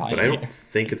Pioneer, but I don't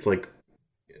think it's like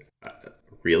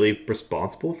really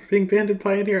responsible for being banned in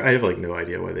Pioneer. I have like no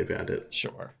idea why they banned it.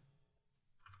 Sure.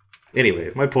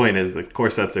 Anyway, my point is the core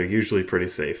sets are usually pretty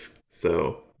safe.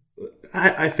 So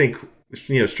I think,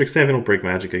 Strixhaven will break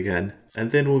Magic again, and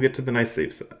then we'll get to the nice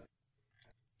safe set.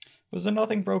 Was there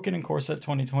nothing broken in Core Set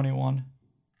 2021?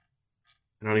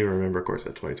 I don't even remember Core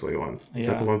Set 2021. Is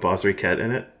that the one with Bosri Ket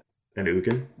in it? And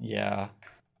Ugin? Yeah.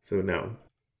 So no.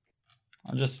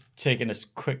 I'm just taking a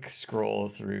quick scroll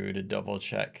through to double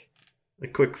check. A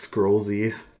quick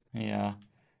scrollsy. Yeah.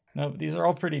 No, these are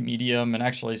all pretty medium, and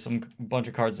actually some bunch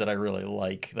of cards that I really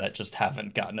like that just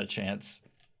haven't gotten a chance.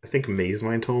 I think Maze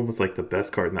Mind Tome was like the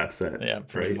best card in that set. Yeah,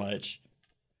 pretty much.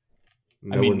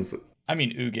 I mean,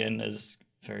 Ugin is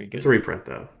very good. It's a reprint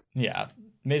though. Yeah.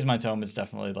 Maze Mind Tome is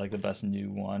definitely like the best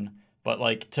new one. But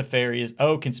like Teferi is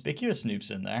Conspicuous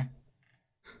Snoop's in there.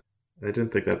 I didn't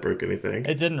think that broke anything.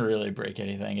 It didn't really break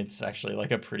anything. It's actually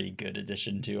like a pretty good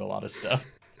addition to a lot of stuff.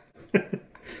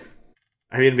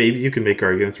 I mean, maybe you can make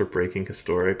arguments for breaking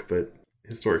Historic, but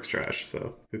Historic's trash,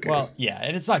 so who cares? Well, yeah,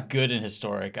 and it's not good in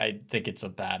Historic. I think it's a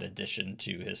bad addition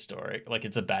to Historic. Like,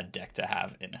 it's a bad deck to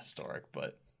have in Historic,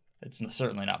 but it's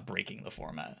certainly not breaking the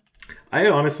format. I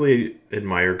honestly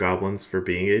admire Goblins for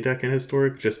being a deck in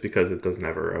Historic, just because it doesn't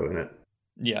have Uro in it.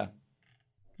 Yeah.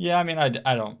 Yeah, I mean, I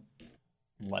don't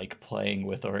like playing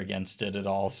with or against it at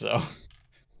all, so...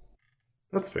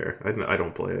 That's fair. I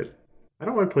don't play it. I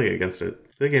don't mind playing against it.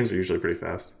 The games are usually pretty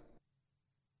fast.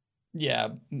 Yeah,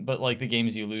 but like the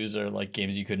games you lose are like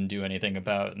games you couldn't do anything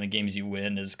about, and the games you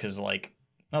win is because like,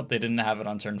 oh, they didn't have it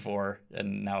on turn 4,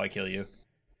 and now I kill you.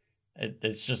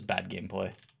 It's just bad gameplay.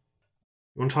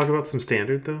 You want to talk about some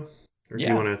Standard though, or do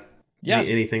you want to?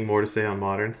 Anything more to say on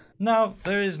Modern? No,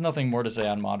 there is nothing more to say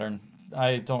on Modern.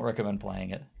 I don't recommend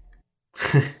playing it.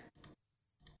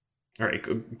 All right,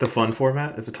 the fun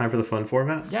format. Is it time for the fun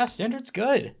format? Yeah, Standard's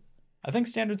good. I think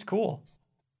Standard's cool.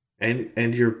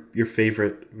 And your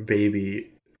favorite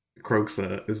baby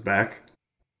Kroxa is back.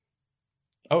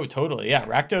 Oh, totally. Yeah,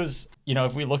 Rakdos,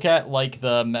 if we look at like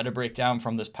the meta breakdown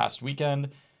from this past weekend,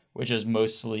 which is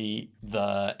mostly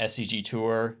the SCG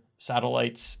Tour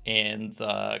satellites and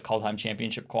the Kaldheim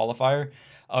Championship qualifier,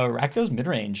 Rakdos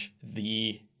midrange,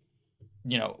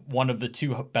 one of the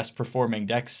two best performing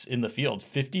decks in the field,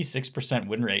 56%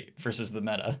 win rate versus the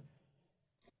meta.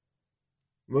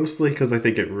 Mostly because I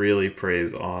think it really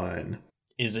preys on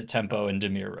Izzet Tempo and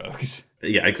Dimir Rogues.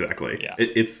 Yeah, exactly. Yeah.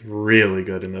 It's really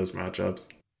good in those matchups.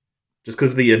 Just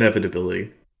because of the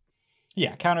inevitability.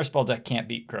 Yeah, Counterspell deck can't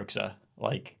beat Kroxa.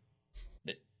 Like,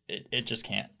 it just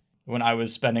can't. When I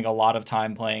was spending a lot of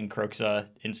time playing Kroxa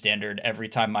in Standard, every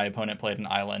time my opponent played an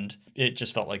island, it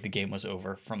just felt like the game was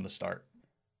over from the start.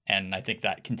 And I think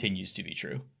that continues to be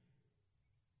true.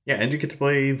 Yeah, and you get to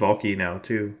play Valky now,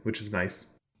 too, which is nice.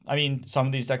 I mean, some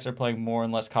of these decks are playing more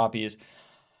and less copies.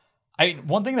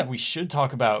 One thing that we should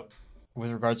talk about with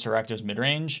regards to Rakdos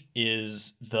midrange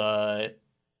is the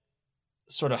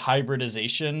sort of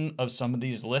hybridization of some of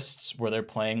these lists where they're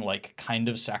playing like kind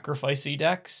of sacrificey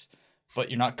decks, but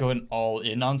you're not going all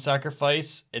in on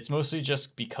sacrifice. It's mostly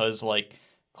just because like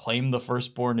Claim the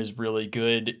Firstborn is really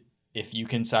good if you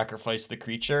can sacrifice the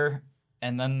creature,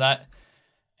 and then that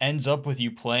ends up with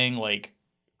you playing like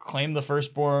Claim the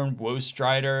Firstborn, Woe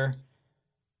Strider,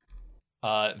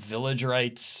 Village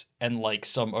Rites, and like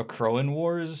some Akroan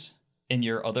Wars in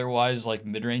your otherwise like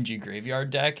mid-rangey graveyard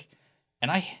deck.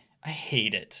 And I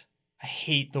hate it. I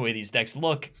hate the way these decks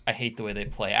look. I hate the way they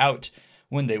play out.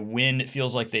 When they win, it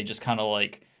feels like they just kind of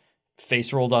like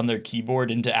face rolled on their keyboard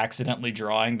into accidentally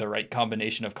drawing the right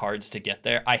combination of cards to get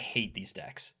there. I hate these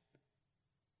decks.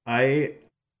 I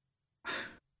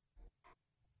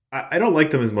don't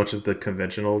like them as much as the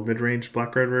conventional mid-range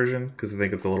black-red version because I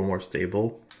think it's a little more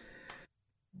stable.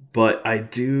 But I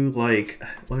do like...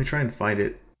 Let me try and find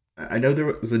it. I know there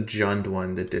was a Jund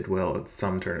one that did well at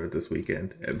some tournament this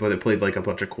weekend, but it played like a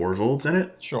bunch of Korvolds in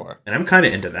it. Sure. And I'm kind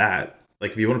of into that.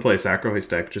 Like if you want to play a sacrifice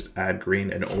deck, just add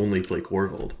green and only play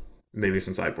Korvold. Maybe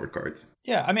some sideboard cards.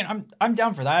 Yeah, I mean, I'm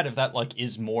down for that if that like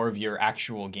is more of your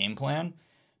actual game plan.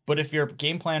 But if your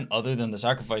game plan other than the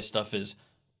sacrifice stuff is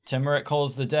Timuret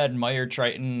Calls the Dead, Mire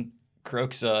Triton,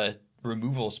 Kroxa,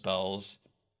 removal spells,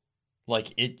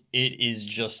 like it is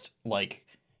just like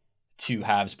two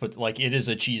halves put, like it is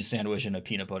a cheese sandwich and a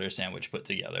peanut butter sandwich put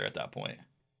together at that point.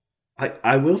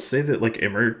 I will say that like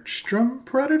Immerstrom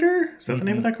Predator, is that the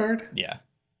name of that card? Yeah.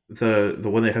 The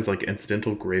one that has like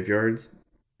incidental graveyards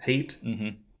hate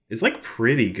is like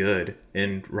pretty good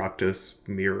in Rakdos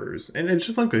Mirrors, and it's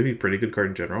just like maybe a pretty good card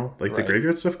in general. Like the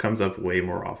graveyard stuff comes up way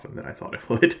more often than I thought it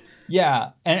would.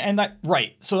 Yeah, and that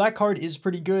right. So that card is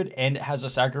pretty good, and it has a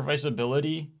sacrifice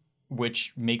ability,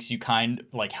 which makes you kind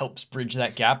like helps bridge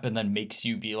that gap, and then makes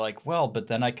you be like, well, but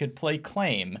then I could play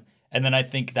Claim, and then I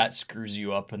think that screws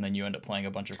you up, and then you end up playing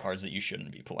a bunch of cards that you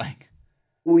shouldn't be playing.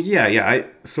 Well, yeah.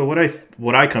 So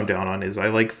what I come down on is I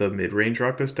like the mid-range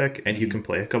Rakdos deck, and you can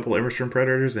play a couple Immerstrom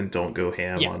Predators and don't go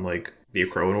ham on like the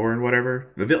Akroan War and whatever.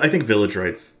 I think Village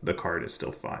Rites, the card is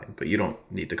still fine, but you don't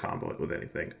need to combo it with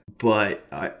anything. But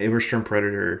Immerstrom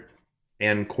Predator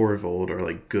and Korvold are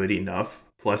like good enough.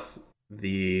 Plus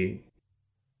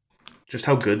just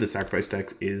how good the sacrifice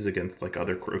deck is against like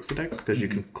other Kroxa decks, because you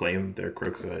can claim their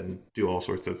Kroxa and do all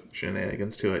sorts of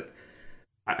shenanigans to it.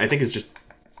 I think it's just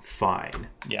fine.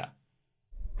 Yeah.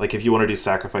 Like if you want to do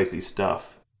sacrificey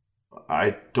stuff,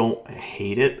 I don't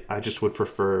hate it. I just would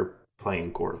prefer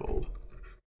playing Korvold,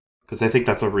 because I think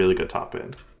that's a really good top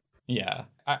end. Yeah,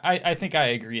 I think I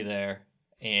agree there.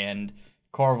 And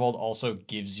Korvold also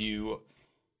gives you,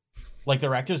 like, the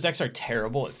Rakdos decks are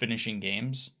terrible at finishing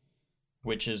games,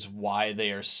 which is why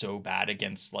they are so bad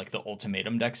against like the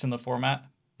ultimatum decks in the format.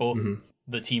 Both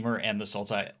the Teamer and the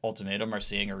Sultai Ultimatum are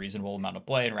seeing a reasonable amount of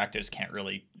play, and Rakdos can't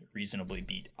really reasonably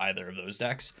beat either of those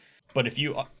decks. But if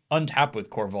you untap with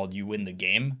Korvold, you win the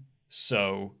game.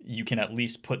 So you can at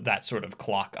least put that sort of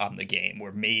clock on the game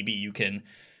where maybe you can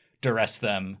duress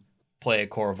them, play a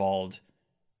Korvold,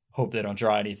 hope they don't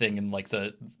draw anything in like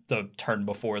the turn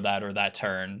before that or that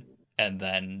turn. And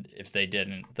then if they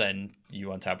didn't, then you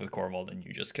untap with Korvold and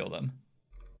you just kill them.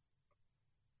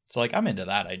 So like I'm into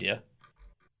that idea.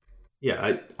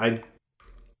 Yeah,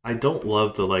 I don't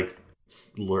love the like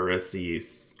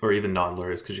Lurrus or even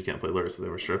non-Lurrus, because you can't play Lurrus with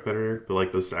Immerstrom Predator, but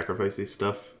like those sacrificey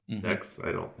stuff decks,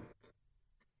 I don't.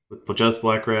 With just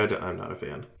black-red, I'm not a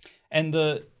fan. And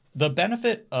the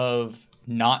benefit of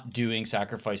not doing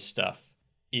sacrifice stuff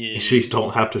is you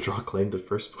don't have to draw Claim the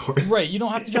Firstborn. Right, you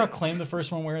don't have to draw Claim the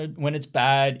First one when it's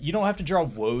bad. You don't have to draw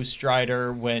Woe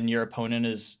Strider when your opponent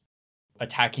is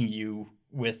attacking you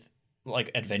with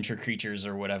like adventure creatures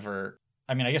or whatever.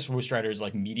 I mean, I guess Woe Strider is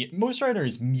like medium. Woe Strider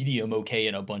is medium okay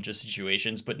in a bunch of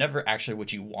situations, but never actually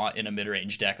what you want in a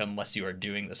mid-range deck unless you are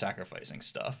doing the sacrificing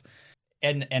stuff.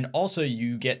 And also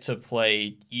you get to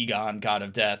play Egon, God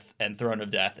of Death, and Throne of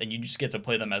Death, and you just get to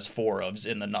play them as 4-ofs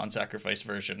in the non-sacrifice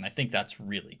version. I think that's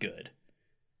really good.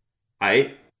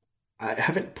 I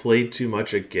haven't played too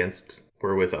much against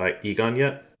or with Egon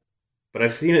yet, but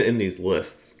I've seen it in these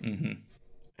lists,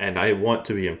 and I want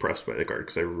to be impressed by the card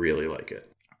because I really like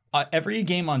it. Every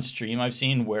game on stream I've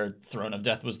seen where Throne of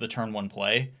Death was the turn 1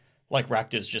 play, like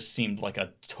Rakdos just seemed like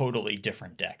a totally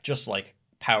different deck, just like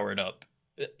powered up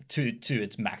to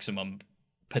its maximum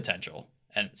potential.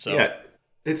 And so yeah,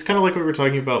 it's kind of like what we were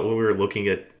talking about when we were looking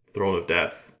at Throne of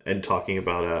Death and talking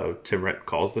about Timuret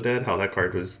Calls the Dead, how that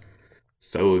card was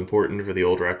so important for the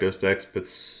old Rakdos decks, but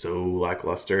so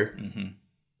lackluster.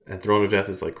 And Throne of Death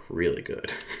is like really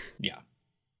good. Yeah.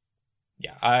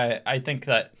 I think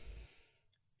that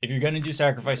if you're going to do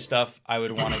sacrifice stuff, I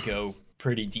would want to go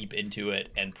pretty deep into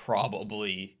it and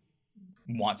probably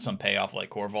want some payoff like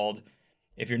Korvold.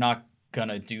 If you're not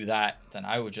gonna do that, then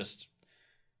I would just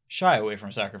shy away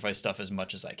from sacrifice stuff as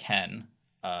much as I can.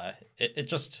 It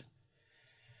just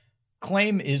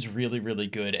Claim is really, really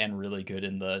good and really good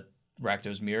in the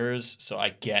Rakdos mirrors, so I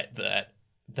get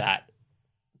that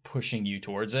pushing you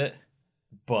towards it,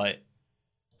 but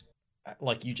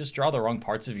like you just draw the wrong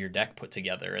parts of your deck put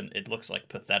together and it looks like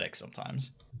pathetic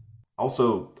sometimes.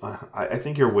 Also, I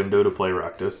think your window to play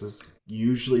Rakdos is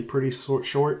usually pretty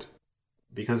short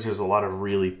because there's a lot of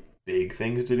really big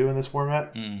things to do in this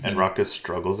format, and Rakdos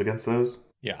struggles against those.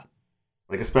 Yeah.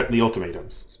 Like, especially the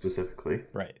ultimatums, specifically.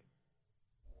 Right.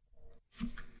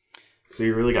 So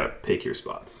you really got to pick your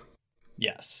spots.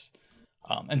 Yes.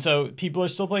 And so people are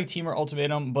still playing Temur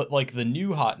Ultimatum, but like the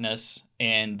new hotness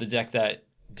and the deck that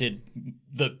did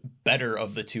the better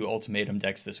of the two Ultimatum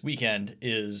decks this weekend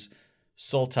is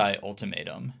Sultai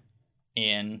Ultimatum.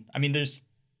 And I mean, there's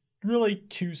really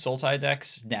two Sultai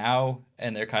decks now,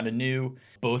 and they're kind of new,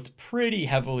 both pretty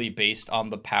heavily based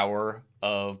on the power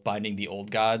of binding the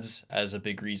old gods as a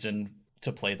big reason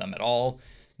to play them at all.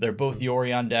 They're both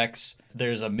Yorion decks.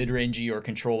 There's a mid-rangey or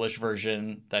control-ish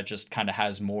version that just kind of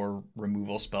has more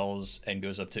removal spells and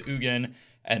goes up to Ugin.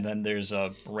 And then there's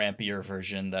a rampier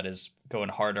version that is going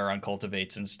harder on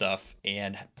cultivates and stuff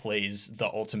and plays the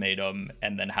ultimatum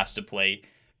and then has to play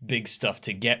big stuff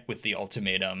to get with the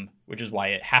ultimatum, which is why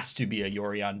it has to be a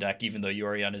Yorion deck, even though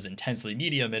Yorion is intensely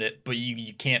medium in it, but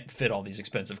you can't fit all these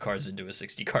expensive cards into a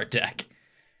 60-card deck.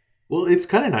 Well, it's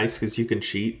kind of nice because you can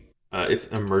cheat. It's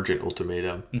Emergent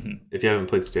Ultimatum. Mm-hmm. If you haven't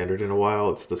played Standard in a while,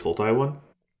 it's the Sultai one,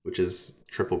 which is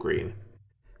triple green.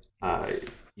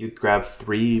 You grab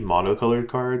 3 monocolored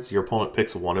cards, your opponent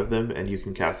picks one of them, and you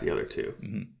can cast the other 2.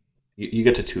 Mm-hmm. You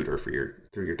get to tutor through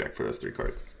your deck for those 3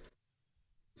 cards.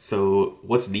 So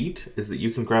what's neat is that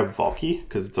you can grab Valky,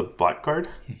 because it's a black card,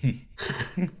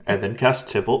 and then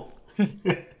cast Tibalt.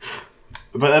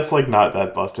 But that's like not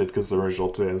that busted because the original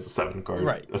Ultimate is a 7 card,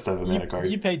 right? A 7 mana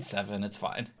card. You paid 7, it's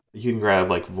fine. You can grab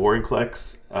like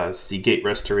Vorinclex, Seagate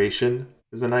Restoration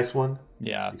is a nice one.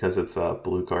 Yeah, because it's a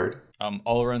blue card.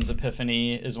 Olorun's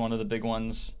Epiphany is one of the big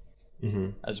ones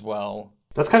as well.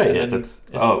 That's kind of it.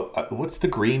 That's what's the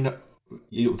green?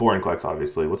 Vorinclex,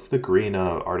 obviously. What's the green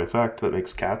artifact that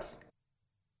makes cats?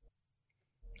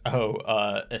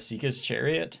 Asika's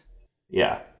Chariot.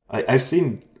 Yeah, I've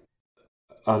seen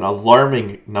an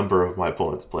alarming number of my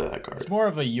opponents play that card. It's more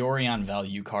of a Yorion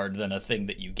value card than a thing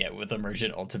that you get with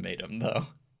Emergent Ultimatum, though.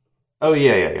 Oh,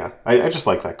 yeah. I just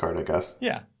like that card, I guess.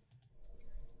 Yeah.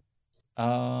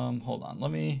 Hold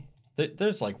on.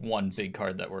 There's like one big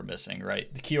card that we're missing,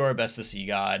 right? The Kiora Best the Sea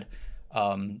God.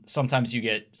 Sometimes you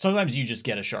just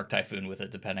get a Shark Typhoon with it,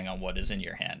 depending on what is in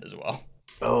your hand as well.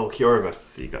 Oh, Kiora Best the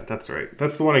Sea God. That's right.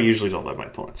 That's the one I usually don't let my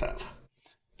opponents have.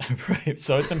 Right,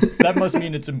 so that must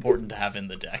mean it's important to have in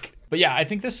the deck. But yeah, I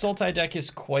think this Sultai deck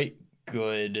is quite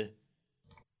good.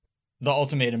 The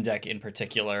Ultimatum deck in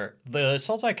particular. The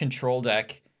Sultai control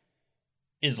deck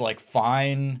is like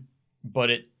fine, but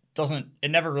it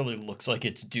never really looks like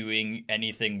it's doing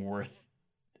anything worth.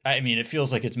 I mean, it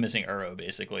feels like it's missing Uro,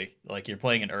 basically. Like you're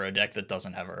playing an Uro deck that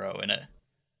doesn't have Uro in it.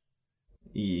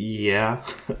 Yeah,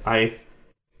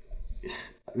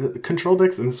 the control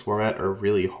decks in this format are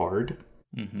really hard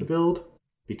to build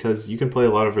because you can play a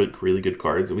lot of really good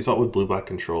cards. We saw it with Blue-Black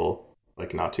Control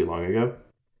like not too long ago,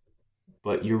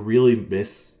 but you really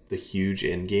miss the huge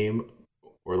in-game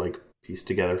or like piece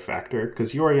together factor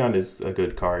because Yorion is a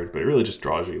good card, but it really just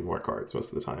draws you more cards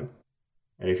most of the time.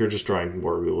 And if you're just drawing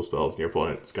more removal spells and your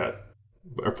opponent's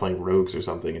are playing rogues or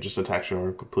something and just attacks you on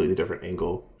a completely different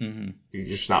angle, you're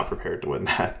just not prepared to win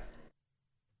that.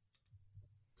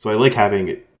 So I like having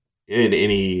it in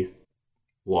any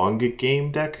long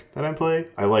game deck that I play.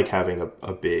 I like having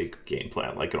a big game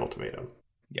plan like an Ultimatum.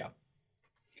 Yeah.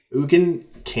 Ugin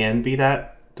can be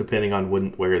that depending on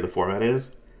where the format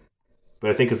is. But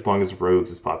I think as long as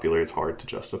Rogues is popular, it's hard to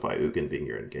justify Ugin being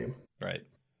your end game. Right.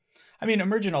 I mean,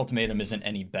 Emergent Ultimatum isn't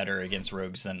any better against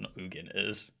Rogues than Ugin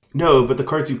is. No, but the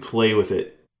cards you play with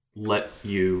it let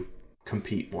you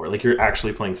compete more. Like you're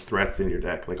actually playing threats in your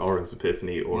deck, like Olorun's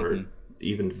Epiphany or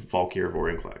even Valkyrie or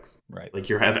Vorinclex. Right. Like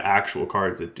you have actual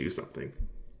cards that do something.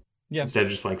 Yeah. Instead of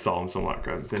just playing Solemn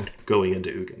Simulacrums and going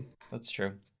into Ugin. That's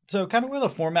true. So kind of where the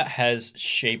format has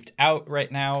shaped out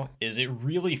right now is it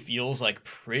really feels like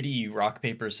pretty rock,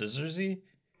 paper, scissorsy.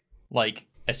 Like,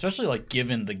 especially like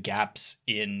given the gaps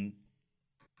in...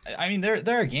 I mean, there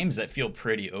are games that feel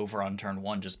pretty over on turn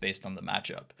 1 just based on the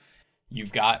matchup.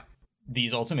 You've got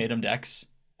these Ultimatum decks,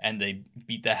 and they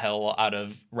beat the hell out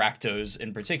of Rakdos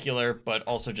in particular, but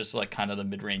also just like kind of the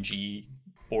mid-rangey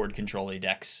board control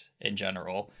decks in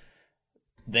general,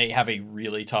 they have a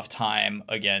really tough time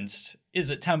against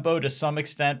Izzet Tempo to some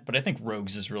extent, but I think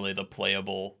Rogues is really the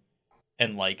playable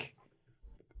and like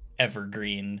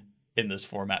evergreen in this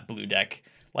format blue deck.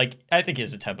 Like, I think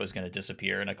Izzet Tempo is going to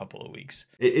disappear in a couple of weeks.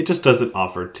 It just doesn't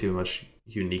offer too much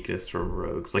uniqueness from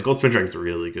Rogues. Like, Gold Spin Dragon's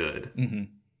really good,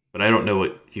 but I don't know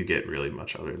what you get really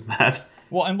much other than that.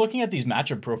 Well, and looking at these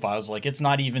matchup profiles, like, it's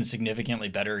not even significantly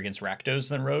better against Rakdos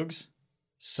than Rogues.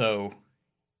 So,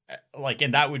 like,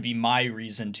 and that would be my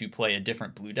reason to play a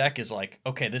different blue deck is like,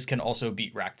 okay, this can also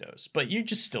beat Rakdos, but you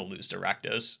just still lose to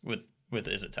Rakdos with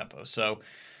Izzet Tempo. So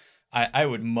I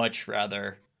would much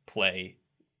rather play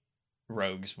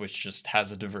Rogues, which just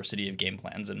has a diversity of game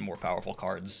plans and more powerful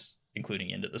cards, including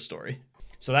Into the Story.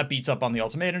 So that beats up on the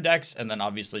Ultimatum decks, and then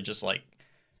obviously just like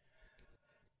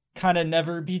kind of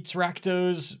never beats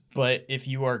Rakdos, but if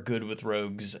you are good with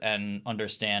Rogues and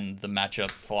understand the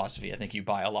matchup philosophy, I think you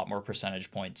buy a lot more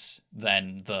percentage points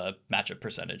than the matchup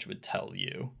percentage would tell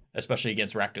you, especially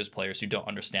against Rakdos players who don't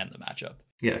understand the matchup.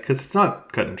 Yeah, because it's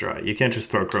not cut and dry. You can't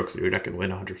just throw Croaks at your deck and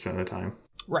win 100% of the time.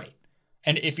 Right.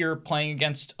 And if you're playing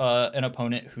against an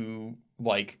opponent who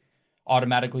like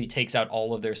automatically takes out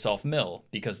all of their self-mill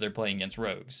because they're playing against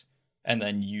Rogues, and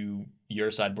then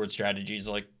your sideboard strategy is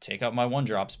like, take out my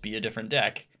 1-drops, be a different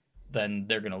deck, then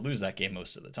they're going to lose that game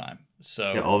most of the time.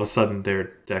 So yeah, all of a sudden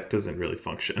their deck doesn't really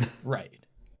function. Right.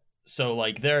 So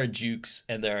like there are jukes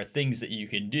and there are things that you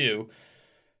can do.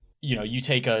 You know, you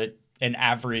take an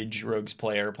average Rogues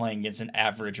player playing against an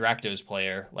average Rakdos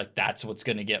player, like that's what's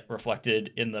going to get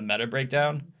reflected in the meta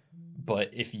breakdown.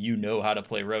 But if you know how to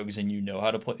play Rogues and you know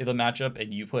how to play the matchup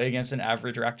and you play against an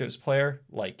average Rakdos player,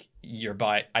 like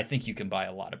I think you can buy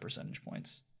a lot of percentage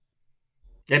points.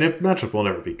 And a matchup will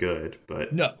never be good,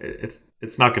 but no, it's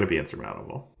not going to be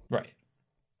insurmountable. Right.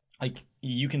 Like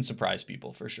you can surprise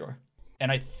people for sure.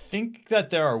 And I think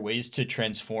that there are ways to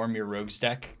transform your Rogues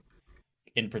deck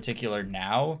in particular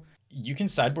now. You can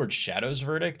sideboard Shadow's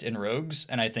Verdict in Rogues,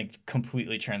 and I think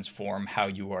completely transform how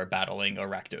you are battling a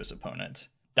Rakdos opponent.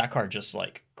 That card just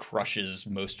like crushes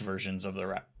most versions of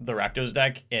the Rakdos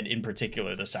deck, and in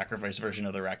particular, the sacrifice version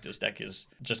of the Rakdos deck is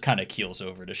just kind of keels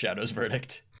over to Shadow's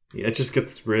Verdict. Yeah, it just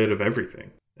gets rid of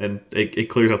everything, and it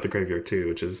clears out the graveyard too,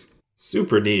 which is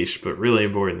super niche, but really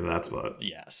important in that spot.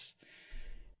 Yes,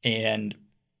 and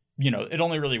you know, it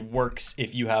only really works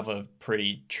if you have a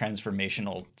pretty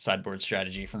transformational sideboard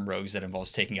strategy from Rogues that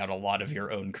involves taking out a lot of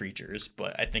your own creatures.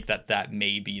 But I think that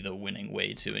may be the winning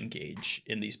way to engage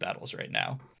in these battles right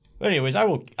now. But anyways, I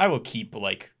will keep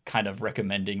like kind of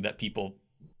recommending that people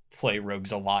play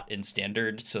Rogues a lot in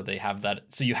Standard, so they have that.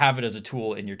 So you have it as a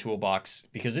tool in your toolbox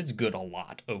because it's good a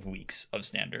lot of weeks of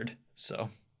Standard. So,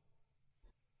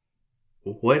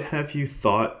 what have you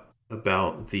thought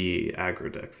about the aggro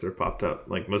decks that are popped up,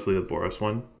 like mostly the Boros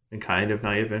one and kind of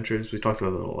Naive Ventures? We talked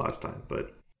about it a little last time,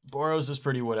 but Boros is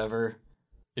pretty whatever.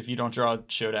 If you don't draw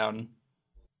Showdown,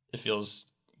 it feels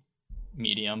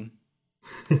medium.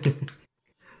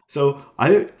 So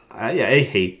I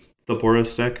hate the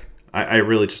Boros deck. I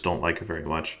really just don't like it very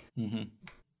much. Mm-hmm.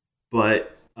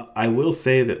 But I will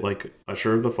say that like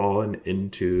Usher of the Fallen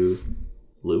into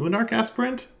Luminarch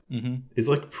Aspirant is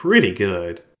like pretty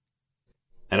good.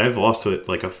 And I've lost to it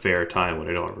like a fair time when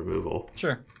I don't have removal.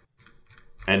 Sure.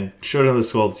 And Showdown of the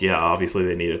Skulls, yeah, obviously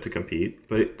they need it to compete.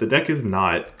 But the deck is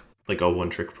not like a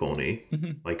one-trick pony.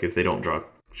 Mm-hmm. Like if they don't draw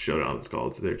Showdown of the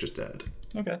Skulls, they're just dead.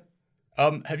 Okay.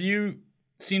 Have you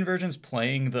seen versions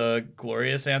playing the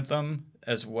Glorious Anthem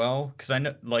as well? Because I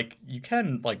know like you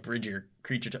can like bridge your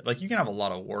creature. Like you can have a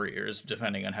lot of warriors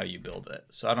depending on how you build it.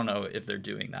 So I don't know if they're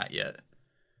doing that yet.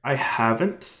 I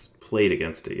haven't played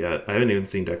against it yet. I haven't even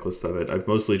seen deck lists of it. I've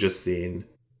mostly just seen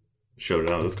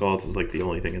Showdown of the Skulls is like the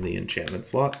only thing in the enchantment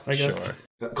slot, I guess.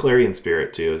 Sure. Clarion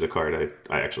Spirit too is a card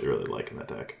I actually really like in that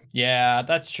deck. Yeah,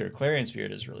 that's true. Clarion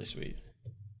Spirit is really sweet.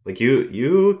 Like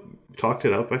you talked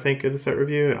it up, I think, in the set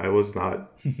review, and I was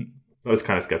not. I was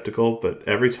kind of skeptical, but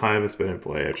every time it's been in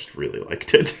play, I just really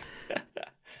liked it.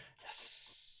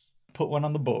 Yes. Put one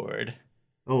on the board.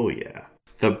 Oh yeah.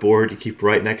 The board you keep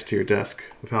right next to your desk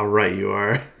of how right you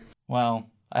are.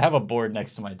 Well, I have a board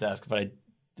next to my desk, but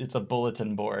it's a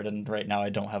bulletin board, and right now I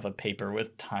don't have a paper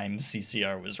with times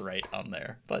CCR was right on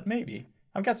there. But maybe.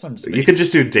 I've got some space. You could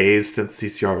just do days since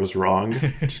CCR was wrong.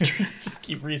 just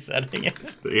keep resetting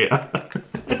it. Yeah.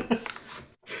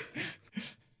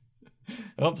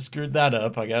 Oh, screwed that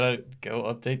up. I gotta go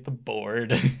update the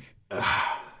board.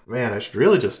 Man, I should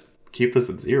really just keep this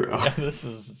at 0. Yeah, this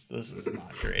is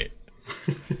not great.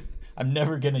 I'm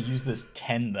never gonna use this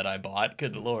 10 that I bought.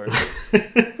 Good lord.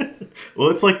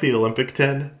 Well, it's like the Olympic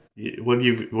 10. When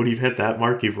you've hit that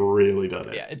mark, you've really done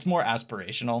it. Yeah, it's more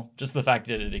aspirational. Just the fact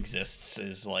that it exists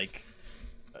is like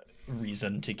a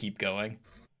reason to keep going.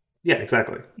 Yeah,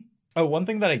 exactly. Oh, one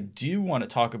thing that I do want to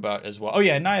talk about as well. Oh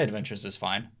yeah, Naya Adventures is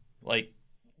fine. Like,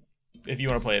 if you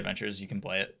want to play Adventures, you can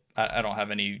play it. I don't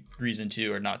have any reason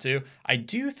to or not to. I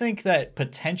do think that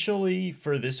potentially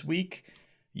for this week,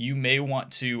 you may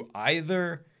want to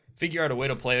either figure out a way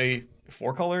to play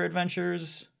 4-color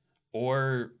Adventures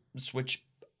or switch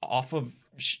off of...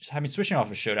 switching off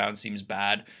of Showdown seems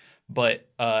bad, but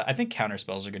I think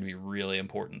counterspells are going to be really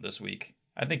important this week.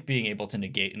 I think being able to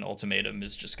negate an ultimatum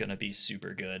is just going to be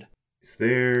super good. Is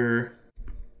there...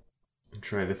 I'm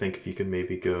trying to think if you can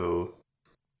maybe go...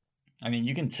 I mean,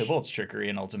 you can Tybalt's Trickery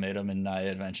and Ultimatum in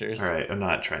Naya Adventures. All right, I'm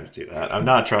not trying to do that. I'm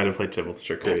not trying to play Tybalt's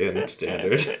Trickery in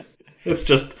Standard. It's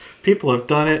just, people have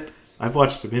done it. I've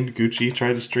watched Gucci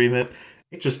try to stream it.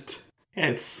 It's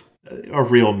a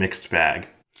real mixed bag.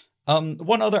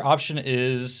 One other option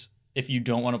is, if you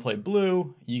don't want to play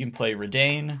blue, you can play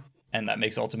Redain, and that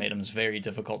makes ultimatums very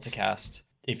difficult to cast.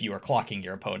 If you are clocking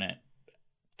your opponent,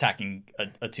 tacking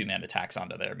a 2-mana tax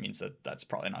onto there means that that's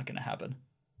probably not going to happen.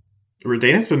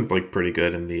 Redain has been like pretty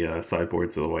good in the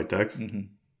sideboards of the white decks. Mm-hmm.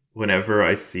 Whenever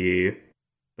I see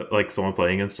like someone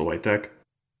playing against a white deck,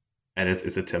 and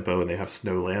it's a tempo and they have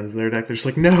Snowlands in their deck, they're just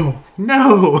like, no,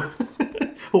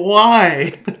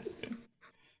 why?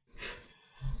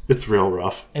 It's real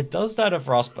rough. It does die to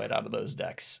Frostbite out of those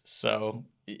decks, so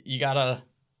you gotta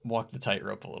walk the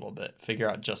tightrope a little bit, figure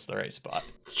out just the right spot.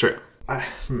 It's true. I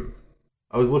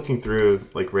was looking through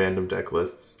like random deck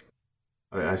lists.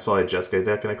 I saw a Jeskai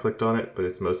deck and I clicked on it, but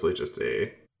it's mostly just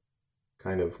a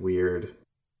kind of weird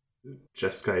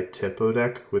Jeskai tempo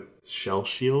deck with Shell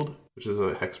Shield, which is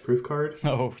a hexproof card.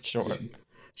 Oh, sure.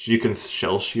 So you can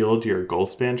Shell Shield your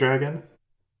Goldspan Dragon.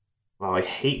 Wow, I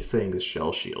hate saying this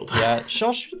Shell Shield. Yeah,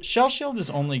 Shell Shield is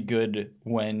only good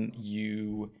when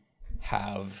you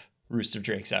have Roost of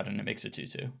Drakes out and it makes it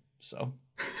 2/2. So.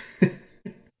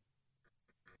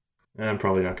 I'm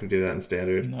probably not going to do that in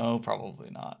Standard. No, probably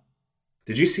not.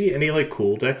 Did you see any like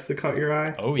cool decks that caught your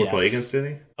eye? Oh, or yes. Play against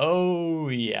any? Oh,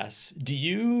 yes. Do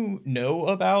you know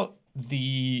about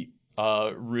the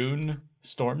Rune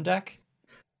Storm deck?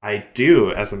 I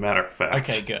do, as a matter of fact.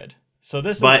 Okay, good. So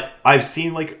But I've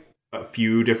seen like a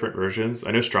few different versions. I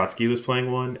know Strotsky was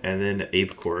playing one, and then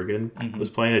Abe Corrigan was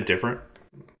playing a different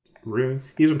Rune.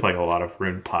 He's been playing a lot of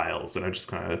Rune piles, and I'm just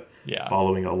kind of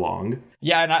following along.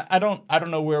 Yeah, and I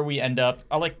don't know where we end up.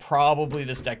 Probably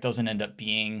this deck doesn't end up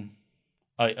being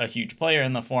a huge player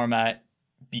in the format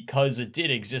because it did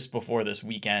exist before this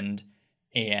weekend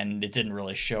and it didn't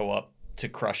really show up to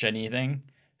crush anything.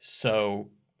 So,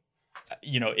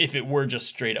 if it were just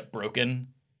straight up broken,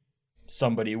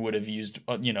 somebody would have used,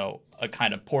 a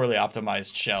kind of poorly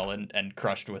optimized shell and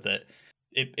crushed with it.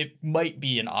 It might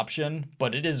be an option,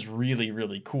 but it is really,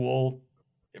 really cool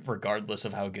regardless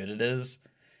of how good it is.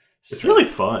 It's really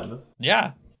fun.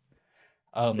 Yeah.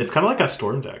 It's kind of like a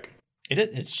Storm deck.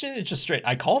 It's just straight.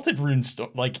 I called it Rune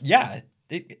Storm.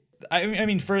 I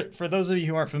mean, for those of you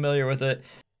who aren't familiar with it,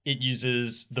 it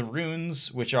uses the runes,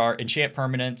 which are enchant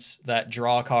permanents that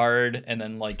draw a card and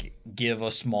then give a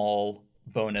small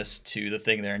bonus to the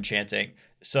thing they're enchanting.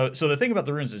 So the thing about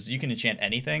the runes is you can enchant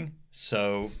anything,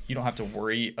 so you don't have to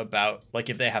worry about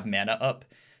if they have mana up,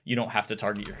 you don't have to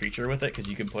target your creature with it because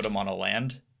you can put them on a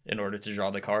land in order to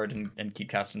draw the card and keep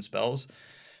casting spells.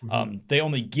 Mm-hmm. They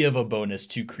only give a bonus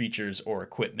to creatures or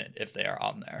equipment if they are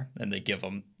on there, and they give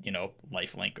them,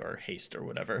 lifelink or haste or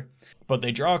whatever. But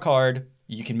they draw a card.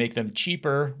 You can make them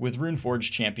cheaper with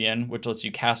Runeforge Champion, which lets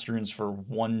you cast runes for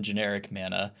 1 generic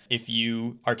mana. If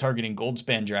you are targeting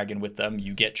Goldspan Dragon with them,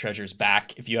 you get treasures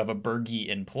back. If you have a Birgi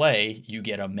in play, you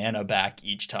get a mana back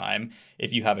each time.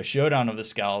 If you have a Showdown of the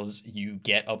Skulls, you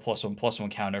get a +1/+1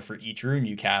 counter for each rune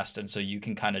you cast, and so you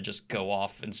can kind of just go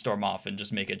off and storm off and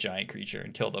just make a giant creature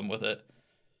and kill them with it.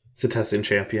 Setessan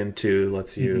Champion, too,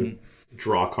 lets you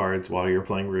draw cards while you're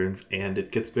playing runes, and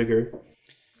it gets bigger.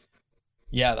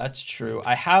 Yeah, that's true.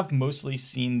 I have mostly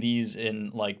seen these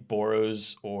in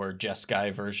Boros or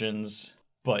Jeskai versions,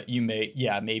 but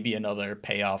maybe another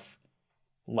payoff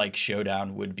like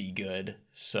Showdown would be good.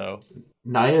 So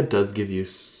Naya does give you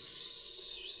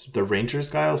the Ranger's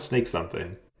Guile Snake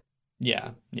something.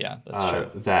 Yeah, that's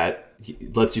true. That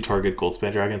lets you target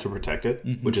Goldspan Dragon to protect it,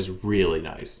 which is really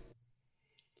nice.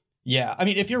 Yeah, I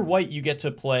mean, if you're white, you get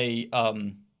to play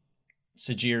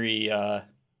Sajiri,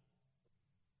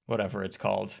 whatever it's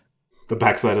called. The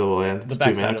backside of the land. The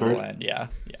backside of the land, yeah.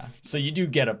 So you do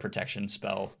get a protection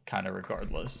spell, kind of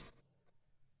regardless.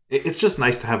 It's just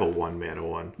nice to have a 1-mana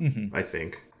one, I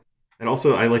think. And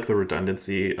also, I like the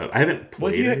redundancy. I haven't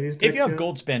played any of these decks if you have yet.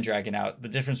 Goldspan Dragon out, the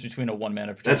difference between a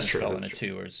 1-mana protection spell and a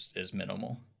 2 is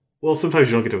minimal. Well, sometimes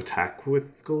you don't get to attack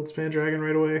with Goldspan Dragon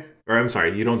right away. Or, I'm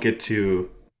sorry, you don't get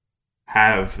to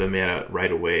have the mana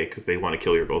right away because they want to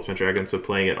kill your Goldspan Dragon. So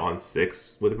playing it on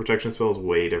 6 with a protection spell is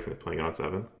way different than playing it on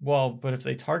 7. Well, but if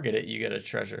they target it, you get a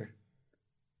treasure.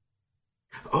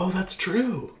 Oh, that's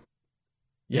true.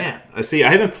 Yeah. I see.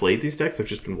 I haven't played these decks. I've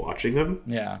just been watching them.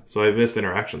 Yeah. So I missed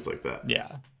interactions like that.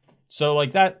 Yeah. So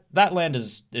like that land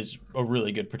is a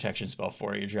really good protection spell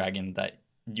for your dragon that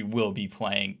you will be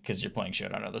playing because you're playing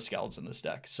Showdown of the Skelds in this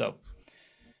deck. So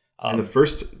and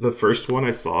the first one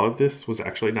I saw of this was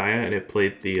actually Naya, and it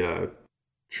played the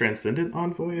Transcendent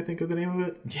Envoy, I think is the name of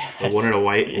it. Yes. The 1 and a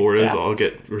white auras all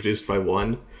get reduced by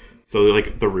 1. So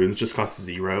like the runes just cost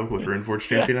 0 with Runeforge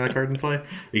Champion on that card in play.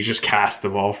 You just cast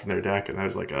them all from their deck, and I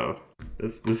was like, oh,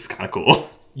 this is kind of cool.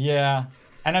 Yeah,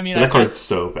 and I mean that card's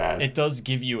so bad. It does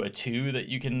give you a 2 that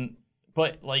you can,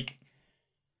 but like,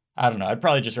 I don't know. I'd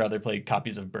probably just rather play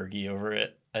copies of Bergie over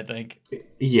it. I think.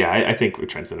 Yeah, I think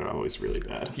Transcendent Envoy was really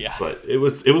bad. Yeah, but it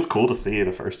was cool to see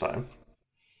the first time.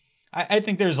 I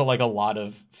think there's a lot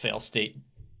of fail state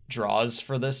draws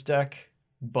for this deck,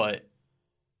 but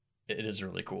it is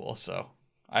really cool. So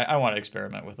I want to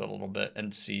experiment with it a little bit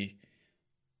and see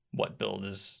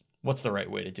what's the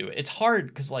right way to do it. It's hard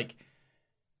because like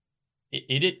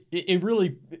it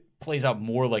really plays out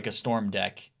more like a Storm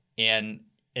deck, and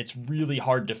it's really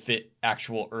hard to fit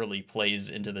actual early plays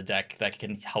into the deck that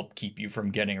can help keep you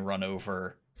from getting run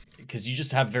over because you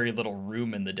just have very little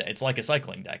room in the deck. It's like a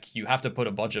cycling deck. You have to put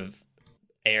a bunch of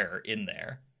air in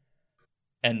there,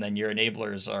 and then your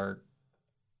enablers are,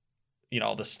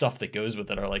 the stuff that goes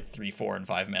with it are like 3, 4, and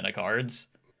 5 mana cards,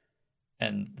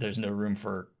 and there's no room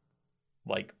for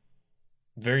like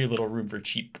very little room for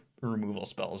cheap removal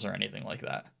spells or anything like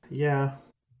that. Yeah,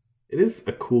 it is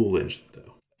a cool engine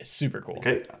though. It's super cool.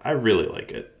 Okay, I really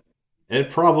like it.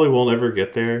 It probably won't ever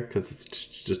get there because it's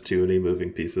just too many moving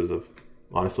pieces of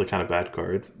honestly kind of bad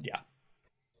cards. Yeah.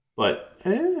 But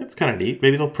it's kind of neat.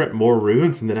 Maybe they'll print more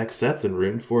runes in the next sets in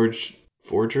Runeforge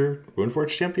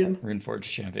Champion.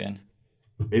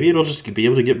 Maybe it'll just be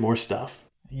able to get more stuff.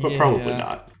 But probably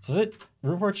not. So is it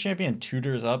Runeforge Champion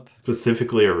tutors up?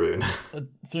 Specifically a rune. It's a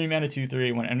 3 mana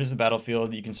 2/3. When it enters the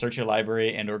battlefield, you can search your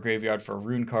library and or graveyard for a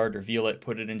rune card, reveal it,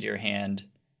 put it into your hand,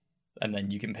 and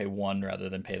then you can pay 1 rather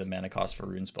than pay the mana cost for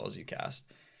rune spells you cast.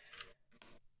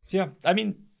 So yeah, I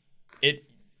mean, it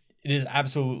is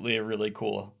absolutely a really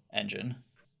cool engine.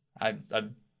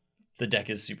 The deck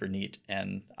is super neat,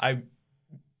 and I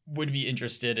would be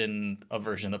interested in a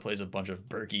version that plays a bunch of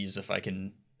Bergies if I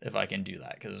can do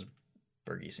that, because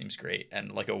Bergie seems great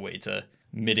and like a way to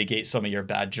mitigate some of your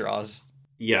bad draws.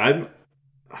 Yeah,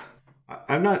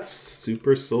 I'm not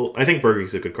super sold. I think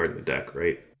Bergie's a good card in the deck,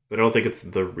 right? But I don't think it's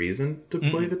the reason to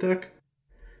play the deck.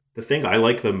 The thing I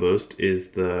like the most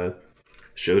is the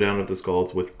Showdown of the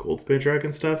Skalds with Goldspan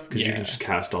Dragon stuff, because you can just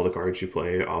cast all the cards you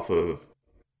play off of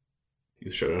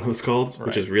Showdown of the Skalds,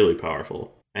 which is really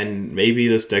powerful. And maybe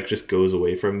this deck just goes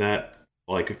away from that,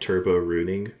 like turbo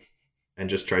runing, and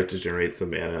just tries to generate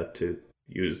some mana to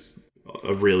use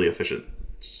a really efficient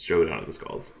Showdown of the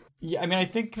Skalds. Yeah, I mean, I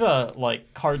think the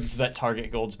cards that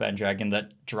target Goldspan Dragon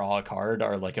that draw a card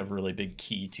are like a really big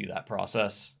key to that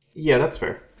process. Yeah, that's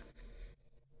fair.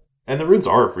 And the runes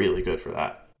are really good for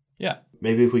that. Yeah.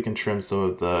 Maybe if we can trim some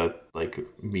of the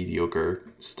mediocre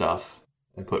stuff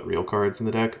and put real cards in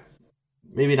the deck.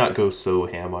 Maybe not go so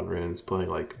ham on runes,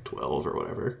 playing 12 or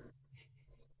whatever.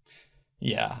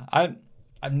 Yeah, I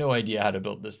have no idea how to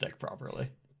build this deck properly.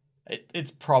 It's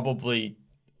probably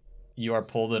you are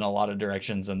pulled in a lot of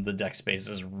directions and the deck space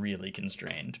is really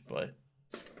constrained, but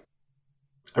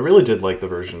I really did like the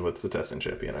version with Cetessan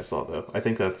Champion I saw, though. I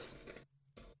think that's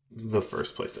the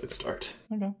first place I'd start.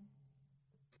 Okay.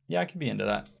 Yeah, I could be into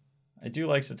that. I do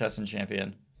like Cetessan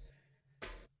Champion.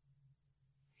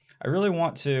 I really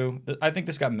want to... I think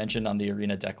this got mentioned on the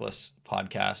Arena Decklist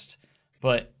podcast,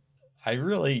 but I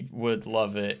really would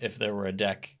love it if there were a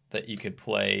deck that you could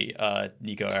play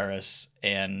Nico Eris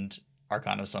and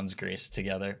Arcana of Sun's Grace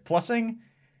together. Plussing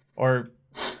or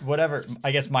whatever,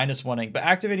 I guess -1ing, but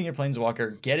activating your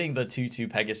Planeswalker, getting the 2/2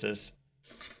 Pegasus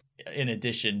in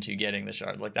addition to getting the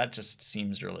shard. That just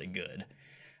seems really good.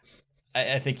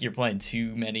 I think you're playing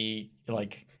too many,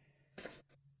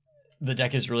 the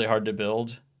deck is really hard to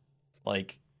build.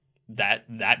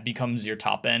 That becomes your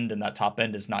top end, and that top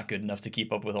end is not good enough to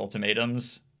keep up with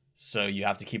ultimatums. So you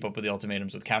have to keep up with the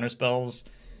ultimatums with counterspells,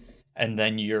 and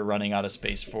then you're running out of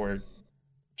space for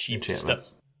cheap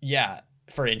stuff. Yeah,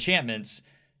 for enchantments,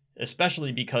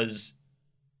 especially because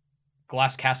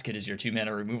Glass Casket is your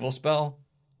 2-mana removal spell,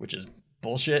 which is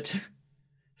bullshit.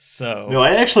 So no,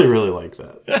 I actually really like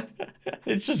that.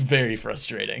 It's just very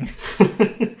frustrating.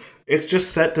 It's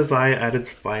just set design at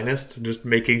its finest, just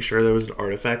making sure there was an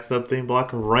artifact sub-theme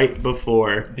block right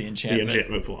before the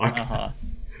enchantment block. Uh-huh.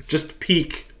 Just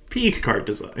peak card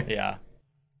design. Yeah.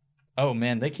 Oh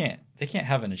man, they can't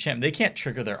have an enchantment. They can't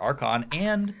trigger their Archon,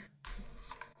 and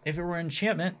if it were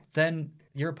enchantment, then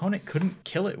your opponent couldn't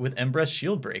kill it with Embrace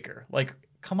Shieldbreaker. Like,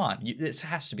 come on, this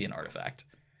has to be an artifact.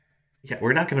 Yeah,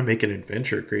 we're not going to make an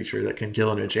adventure creature that can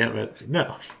kill an enchantment.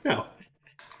 No.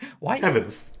 Why?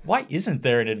 Heavens. Why isn't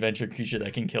there an adventure creature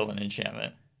that can kill an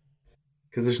enchantment?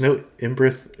 Because there's no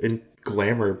Embrith and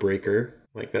Glamour Breaker.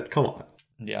 Like that, come on.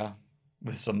 Yeah,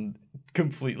 with some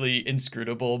completely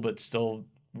inscrutable but still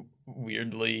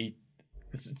weirdly,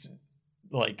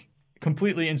 like,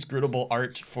 completely inscrutable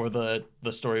art for the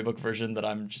storybook version that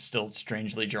I'm just still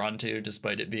strangely drawn to,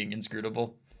 despite it being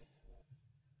inscrutable.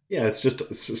 Yeah, it's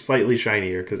just slightly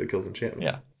shinier because it kills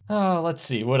enchantments. Yeah. Let's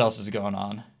see. What else is going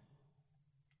on?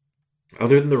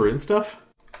 Other than the rune stuff?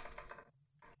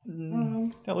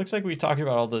 It looks like we talked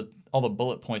about all the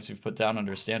bullet points we've put down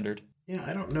under standard. Yeah,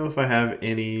 I don't know if I have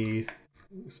any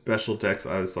special decks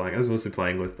I was selling. I was mostly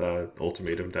playing with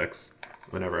Ultimatum decks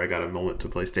whenever I got a moment to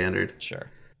play standard. Sure.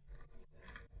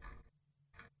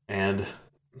 And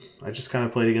I just kind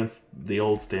of played against the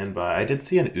old standby. I did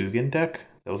see an Ugin deck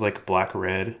that was like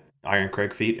black-red,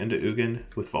 Ironcrag Feet into Ugin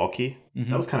with Valky.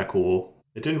 Mm-hmm. That was kind of cool.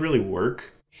 It didn't really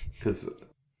work because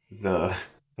the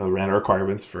mana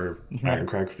requirements for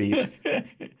Ironcrag Feet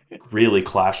really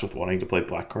clashed with wanting to play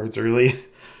black cards early.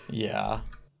 Yeah.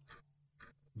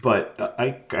 But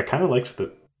I kind of liked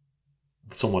that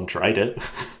someone tried it.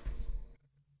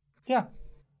 Yeah.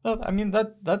 I mean,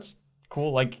 that's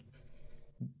cool. Like,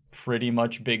 pretty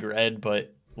much big red,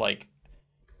 but like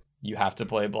you have to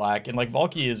play black. And like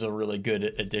Valky is a really good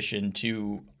addition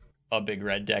to a big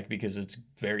red deck because it's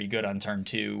very good on turn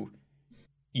 2,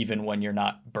 even when you're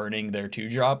not burning their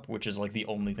 2-drop, which is like the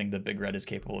only thing that big red is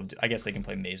capable of. I guess they can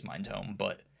play Maze Mind Tome,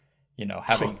 but you know,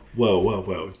 having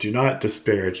whoa, do not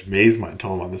disparage Maze Mind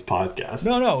Tome on this podcast.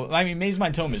 No, I mean, Maze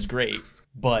Mind Tome is great,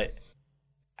 but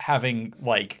having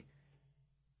like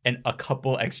a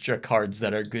couple extra cards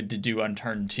that are good to do on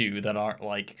turn 2 that aren't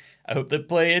like, I hope they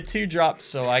play a 2-drop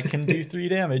so I can do 3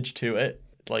 damage to it.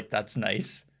 Like, that's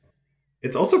nice.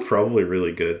 It's also probably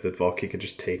really good that Valky can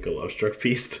just take a Lovestruck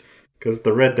Feast, because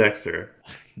the red decks are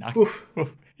not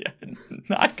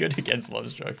good against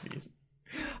Lovestruck Feast.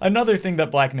 Another thing that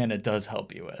black mana does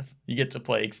help you with, you get to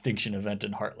play Extinction Event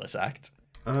and Heartless Act.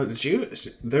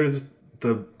 There's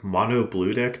the mono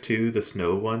blue deck too, the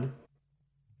snow one.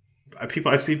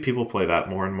 I've seen people play that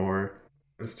more and more.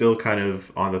 I'm still kind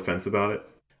of on the fence about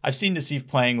it. I've seen Nassif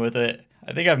playing with it.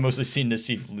 I think I've mostly seen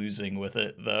Nassif losing with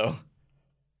it, though.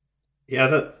 Yeah,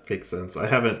 that makes sense. I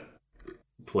haven't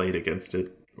played against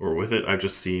it or with it. I've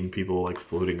just seen people like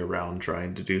floating around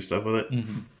trying to do stuff with it.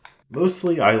 Mm-hmm.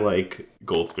 Mostly, I like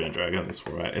Goldspan Dragon in this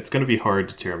format. It's going to be hard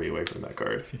to tear me away from that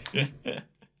card.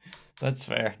 That's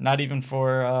fair. Not even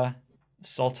for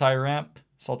Sultai Ramp,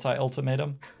 Sultai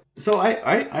Ultimatum. So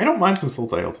I don't mind some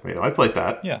Sultai Ultimatum. I played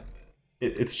that. Yeah.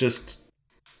 It's just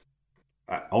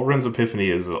Alrund's Epiphany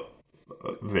is a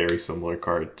very similar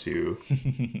card to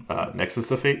Nexus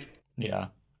of Fate. Yeah.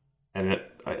 And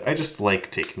I just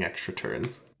like taking extra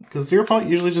turns because your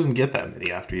opponent usually doesn't get that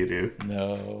many after you do.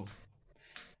 No.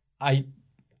 I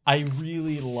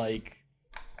really like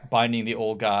Binding the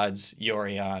Old Gods,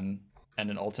 Yorion, and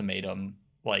an Ultimatum.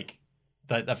 Like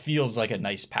that feels like a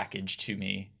nice package to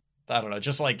me. I don't know,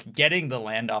 just like getting the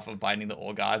land off of Binding the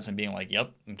Old Gods and being like,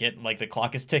 yep, I'm getting, like, the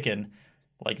clock is ticking.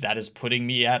 Like, that is putting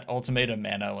me at ultimatum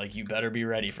mana. Like, you better be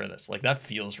ready for this. Like, that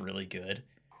feels really good.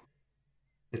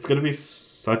 It's going to be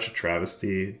such a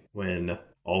travesty when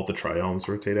all the Triomes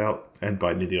rotate out and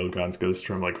Binding the Old Gods goes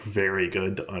from, like, very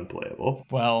good to unplayable.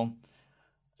 Well,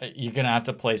 you're going to have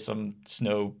to play some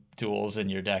snow duels in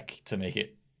your deck to make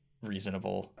it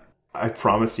reasonable. I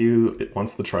promise you,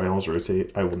 once the Triomes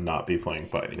rotate, I will not be playing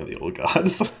Binding of the Old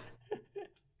Gods.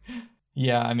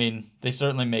 Yeah, I mean, they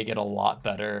certainly make it a lot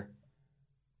better.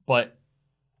 But,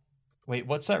 wait,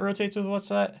 what's that rotates with? What's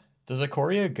that? Does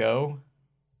Ikoria go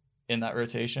in that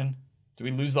rotation? Do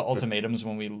we lose the ultimatums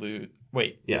when we lose?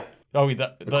 Wait. Yeah. Oh,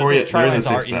 the Tri-Lands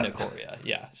are in Ikoria.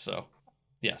 Yeah, so,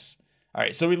 yes. All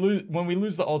right, so when we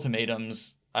lose the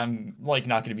ultimatums, I'm like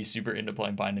not going to be super into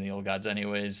playing Binding the Old Gods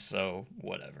anyways, so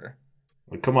whatever.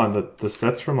 Like, come on, the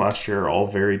sets from last year are all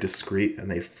very discreet and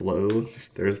they flow.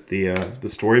 There's the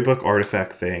storybook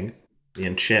artifact thing, the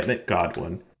enchantment god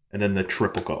one, and then the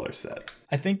triple color set.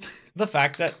 I think the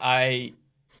fact that I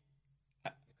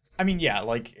I mean, yeah,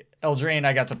 like Eldraine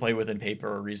I got to play with in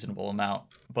paper a reasonable amount,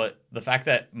 but the fact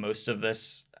that most of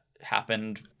this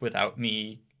happened without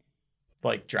me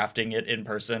like drafting it in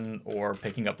person or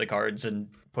picking up the cards and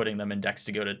putting them in decks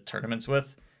to go to tournaments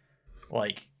with,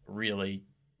 like really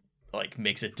like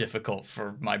makes it difficult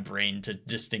for my brain to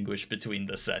distinguish between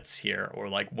the sets here, or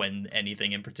like when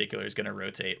anything in particular is going to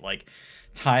rotate. Like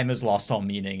time has lost all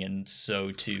meaning, and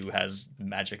so too has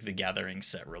Magic the Gathering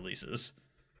set releases.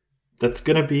 That's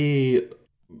going to be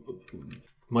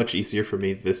much easier for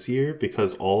me this year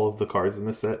because all of the cards in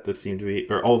the set that seem to be,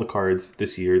 or all the cards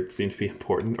this year that seem to be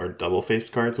important are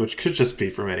double-faced cards, which could just be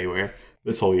from anywhere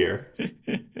this whole year.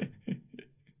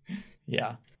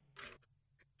 Yeah.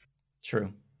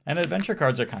 True. And adventure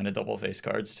cards are kind of double-faced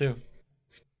cards too.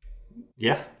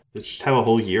 Yeah. Let's just have a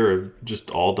whole year of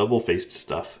just all double-faced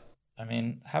stuff. I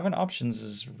mean, having options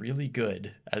is really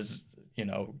good, as, you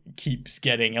know, keeps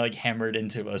getting like hammered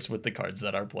into us with the cards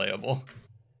that are playable.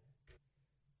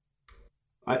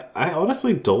 I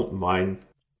honestly don't mind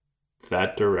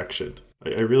that direction.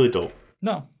 I really don't.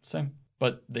 No, same.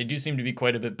 But they do seem to be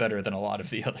quite a bit better than a lot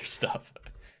of the other stuff.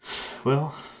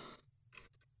 Well,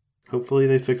 hopefully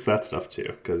they fix that stuff too,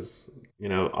 because, you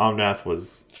know, Omnath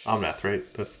was... Omnath, right?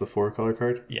 That's the 4-color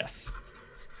card? Yes.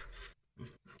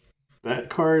 That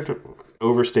card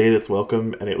overstayed its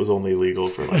welcome, and it was only legal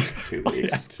for like 2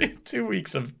 weeks. Yeah, 2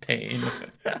 weeks of pain.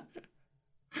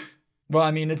 Well,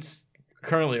 I mean, it's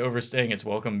currently overstaying its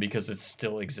welcome because it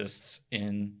still exists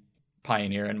in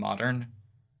Pioneer and Modern.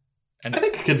 And I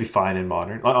think it could be fine in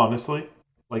Modern, honestly.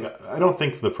 Like, I don't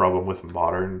think the problem with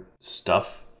Modern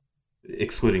stuff,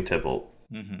 excluding Tibalt,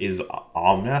 is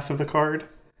Omnath of the card.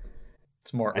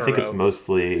 It's more I think it's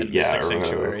mostly, Mystic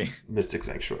Sanctuary. Mystic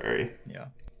Sanctuary. Yeah.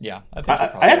 Yeah.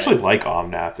 I actually like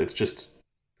Omnath. It's just,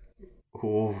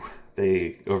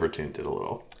 they overtuned it a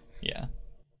little. Yeah.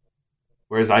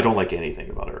 Whereas I don't like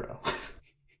anything about Uro.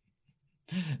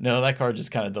 No, that card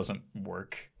just kind of doesn't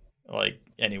work, like,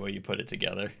 any way you put it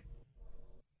together.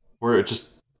 Or it just...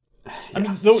 Yeah. I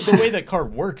mean, the way that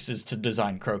card works is to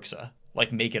design Kroxa.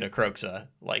 Like, make it a Kroxa.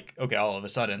 Like, okay, all of a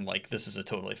sudden, like, this is a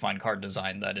totally fine card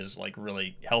design that is, like,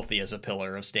 really healthy as a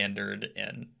pillar of Standard,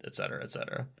 and et cetera, et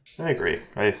cetera. I agree.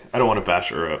 I don't want to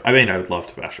bash Uro. I mean, I would love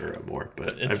to bash Uro more,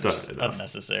 but it's I've done just it enough.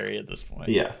 Unnecessary at this point.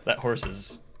 Yeah. That horse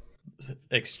is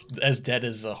as dead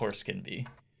as a horse can be.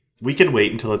 We can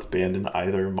wait until it's banned in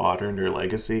either Modern or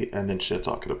Legacy, and then shit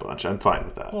talk it a bunch. I'm fine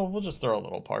with that. Well, we'll just throw a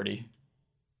little party.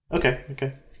 Okay.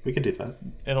 We can do that.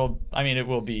 It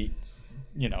will be,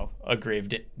 you know, a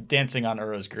dancing on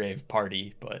Uro's grave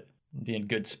party, but be in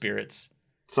good spirits.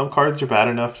 Some cards are bad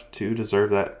enough to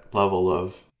deserve that level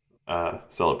of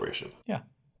celebration. Yeah.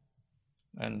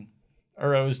 And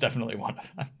Uro is definitely one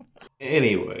of them.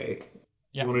 Anyway,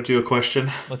 yeah. You want to do a question?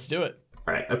 Let's do it.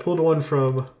 All right, I pulled one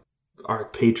from our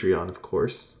Patreon, of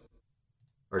course.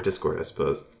 Our Discord, I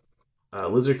suppose.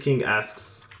 Lizard King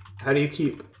asks, how do you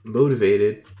keep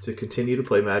motivated to continue to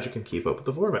play Magic and keep up with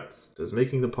the formats? Does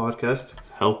making the podcast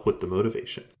help with the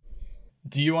motivation?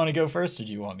 Do you want to go first, or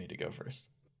do you want me to go first?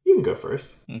 You can go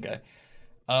first. Okay.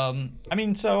 I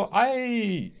mean, so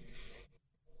I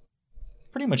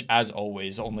pretty much, as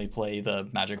always, only play the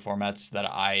Magic formats that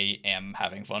I am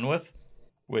having fun with,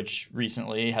 which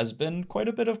recently has been quite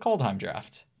a bit of Kaldheim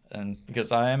Draft, and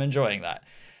because I am enjoying that.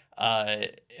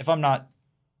 If I'm not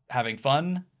having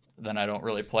fun, then I don't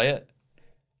really play it.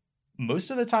 Most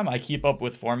of the time I keep up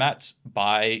with formats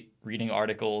by reading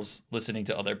articles, listening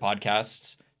to other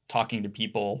podcasts, talking to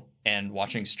people, and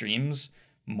watching streams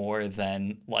more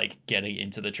than like getting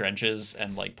into the trenches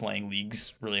and like playing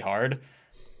leagues really hard.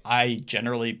 I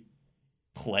generally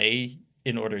play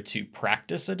in order to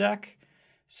practice a deck.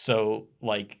 So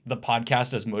like the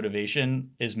podcast as motivation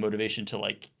is motivation to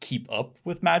like keep up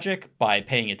with Magic by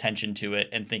paying attention to it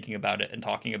and thinking about it and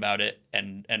talking about it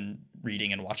and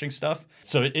reading and watching stuff.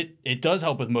 So it does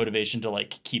help with motivation to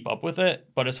like keep up with it.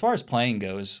 But as far as playing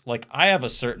goes, like I have a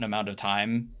certain amount of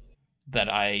time that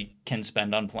I can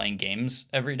spend on playing games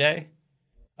every day.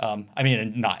 I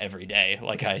mean, not every day.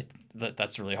 Like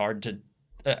that's really hard to,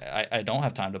 I don't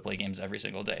have time to play games every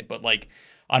single day, but like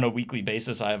on a weekly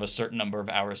basis, I have a certain number of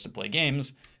hours to play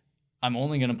games. I'm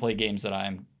only going to play games that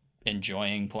I'm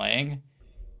enjoying playing.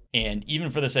 And even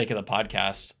for the sake of the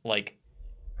podcast, like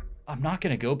I'm not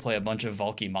going to go play a bunch of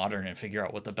Valky Modern and figure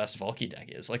out what the best Valky deck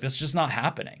is. Like that's just not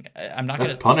happening. I'm not going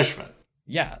to. That's punishment.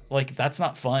 Yeah. Like that's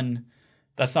not fun.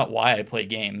 That's not why I play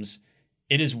games.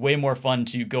 It is way more fun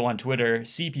to go on Twitter,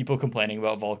 see people complaining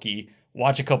about Valky,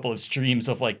 watch a couple of streams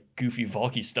of like goofy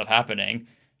Valky stuff happening,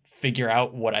 figure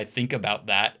out what I think about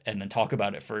that, and then talk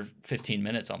about it for 15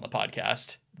 minutes on the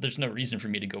podcast. There's no reason for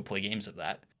me to go play games of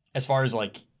that. As far as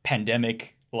like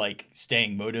pandemic, like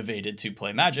staying motivated to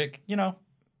play Magic,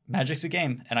 Magic's a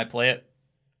game, and I play it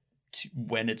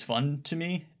when it's fun to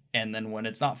me, and then when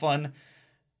it's not fun,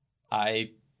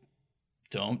 I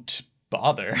don't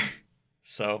bother.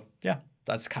 So yeah,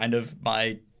 that's kind of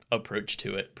my approach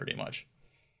to it, pretty much.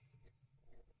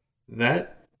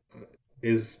 That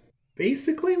is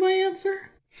basically my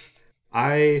answer.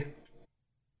 I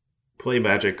play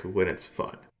Magic when it's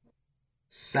fun.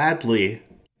 Sadly,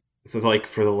 for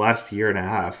the last year and a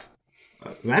half,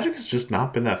 Magic has just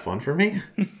not been that fun for me.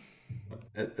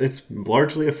 It's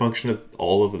largely a function of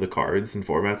all of the cards and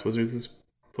formats Wizards has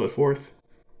put forth.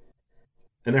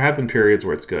 And there have been periods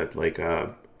where it's good, like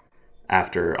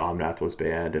after Omnath was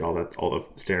banned and all the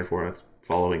standard formats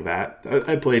following that.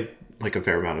 I played like a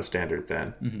fair amount of standard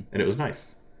then, and it was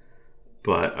nice.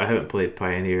 But I haven't played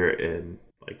Pioneer in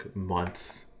like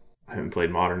months. I haven't played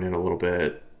Modern in a little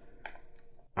bit.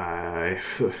 I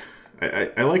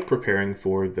like preparing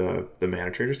for the Mana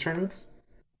Traders tournaments,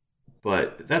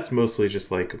 but that's mostly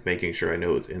just like making sure I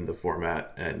know it's in the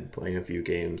format and playing a few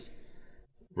games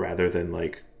rather than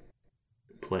like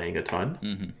playing a ton.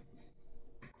 Mm-hmm.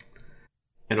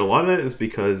 And a lot of that is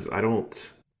because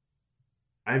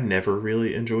I've never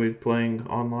really enjoyed playing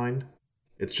online.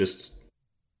 It's just,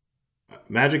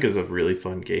 Magic is a really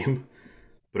fun game,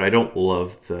 but I don't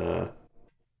love the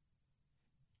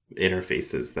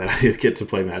interfaces that I get to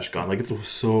play Magic on. Like, it's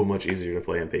so much easier to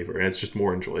play on paper, and it's just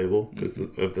more enjoyable because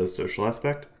of the social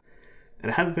aspect.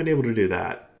 And I haven't been able to do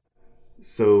that.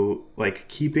 So, like,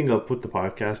 keeping up with the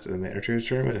podcast and the Mana Traders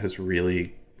tournament has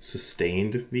really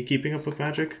sustained me keeping up with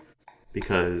Magic,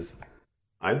 because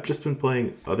I've just been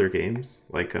playing other games.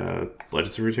 Like,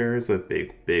 Legends of Runeterra is a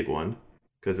big one,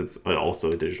 because it's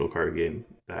also a digital card game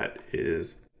that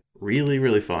is really,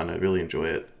 really fun. I really enjoy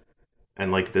it.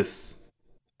 And, like, this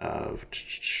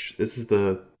is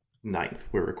the 9th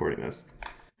we're recording this.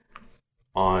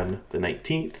 On the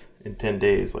 19th, in 10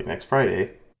 days, like next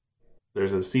Friday,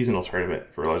 there's a seasonal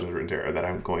tournament for Legends of Runeterra that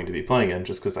I'm going to be playing in,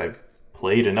 just because I've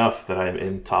played enough that I'm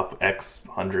in top X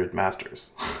 100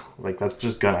 Masters. Like, that's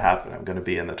just gonna happen. I'm gonna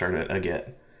be in the tournament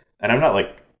again. And I'm not,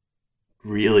 like,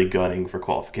 really gunning for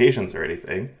qualifications or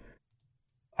anything.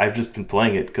 I've just been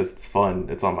playing it because it's fun.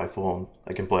 It's on my phone.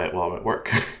 I can play it while I'm at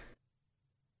work.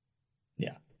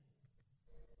 Yeah.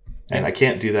 And I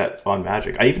can't do that on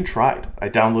Magic. I even tried. I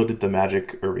downloaded the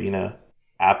Magic Arena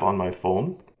app on my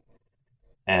phone.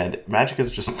 And Magic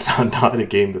is just not a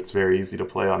game that's very easy to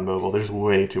play on mobile. There's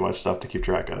way too much stuff to keep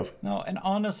track of. No, and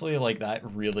honestly, like, that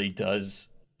really does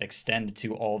extend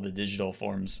to all the digital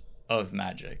forms of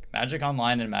Magic. Magic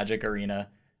Online and Magic Arena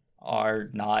are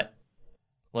not...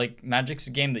 Like, Magic's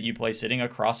a game that you play sitting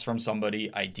across from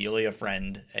somebody, ideally a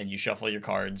friend, and you shuffle your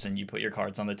cards, and you put your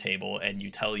cards on the table, and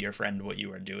you tell your friend what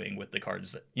you are doing with the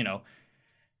cards that,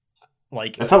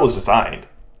 like... That's how it was designed.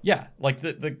 Yeah, like,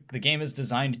 the game is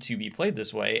designed to be played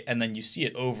this way, and then you see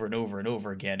it over and over and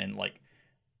over again, and, like,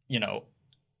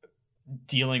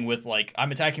 dealing with, like,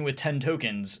 I'm attacking with 10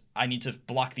 tokens, I need to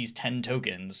block these 10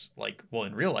 tokens. Like, well,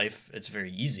 in real life, it's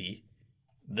very easy.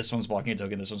 This one's blocking a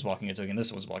token, this one's blocking a token,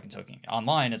 this one's blocking a token.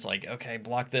 Online, it's like, okay,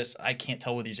 block this. I can't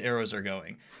tell where these arrows are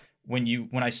going. When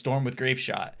I storm with Grape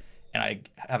Shot, and I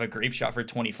have a Grape Shot for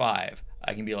 25,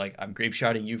 I can be like, I'm Grape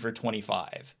Shotting you for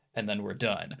 25, and then we're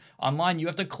done. Online, you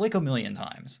have to click a million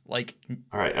times. Like,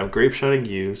 all right, I'm Grape Shotting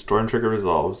you, Storm Trigger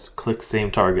resolves, click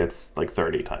same targets like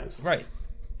 30 times. Right.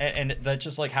 And that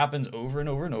just, like, happens over and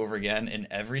over and over again in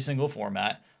every single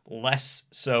format. Less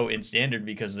so in standard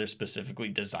because they're specifically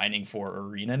designing for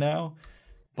arena now,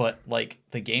 but, like,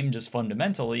 the game just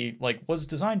fundamentally, like, was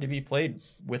designed to be played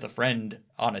with a friend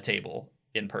on a table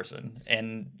in person,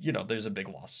 and there's a big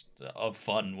loss of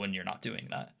fun when you're not doing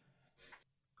that.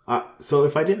 So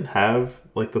if I didn't have,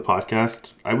 like, the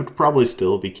podcast, I would probably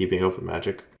still be keeping up with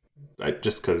Magic,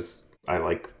 just because I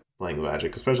like playing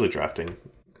Magic, especially drafting.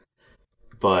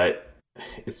 But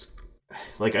it's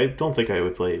like, I don't think I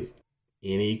would play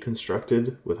any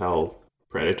Constructed with how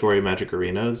predatory Magic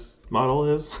Arena's model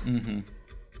is. Mm-hmm.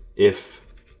 If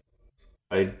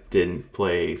I didn't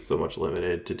play so much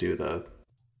Limited to do the,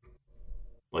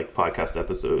 like, podcast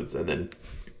episodes and then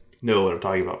know what I'm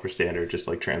talking about for standard, just,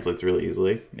 like, translates really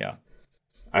easily. Yeah.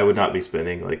 I would not be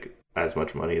spending, like, as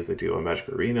much money as I do on Magic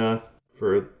Arena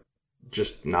for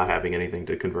just not having anything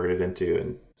to convert it into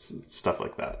and stuff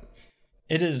like that.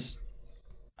 It is,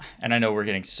 and I know we're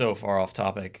getting so far off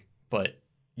topic, but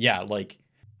yeah, like,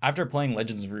 after playing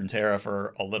Legends of Runeterra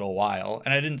for a little while,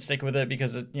 and I didn't stick with it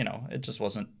because it just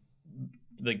wasn't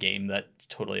the game that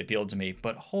totally appealed to me,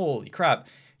 but holy crap,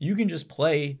 you can just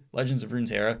play Legends of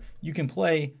Runeterra, you can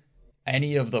play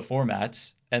any of the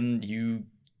formats, and you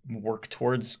work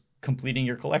towards completing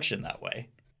your collection that way.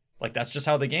 Like, that's just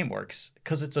how the game works,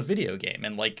 because it's a video game.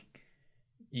 And like,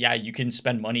 yeah, you can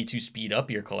spend money to speed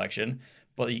up your collection,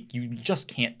 but you just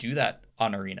can't do that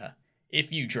on Arena.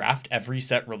 If you draft every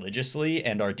set religiously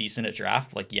and are decent at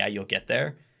draft, like, yeah, you'll get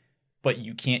there, but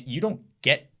you don't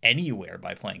get anywhere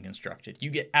by playing Constructed. You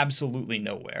get absolutely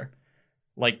nowhere.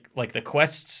 Like the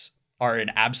quests are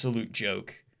an absolute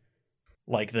joke.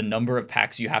 Like, the number of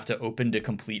packs you have to open to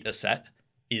complete a set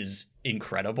is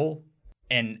incredible.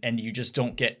 And you just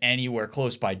don't get anywhere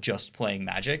close by just playing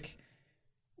Magic.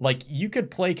 Like, you could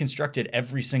play Constructed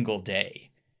every single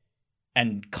day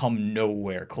and come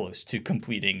nowhere close to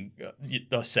completing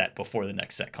the set before the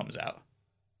next set comes out.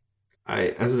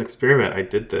 As an experiment, I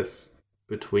did this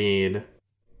between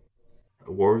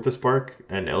War of the Spark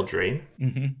and Eldraine.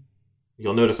 Mm-hmm.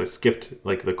 You'll notice I skipped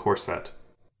like the core set.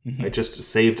 Mm-hmm. I just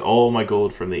saved all my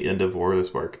gold from the end of War of the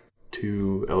Spark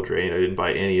to Eldraine. I didn't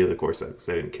buy any of the core set because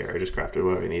I didn't care. I just crafted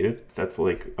what I needed. That's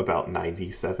like about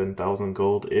 97,000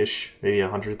 gold-ish, maybe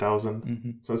 100,000.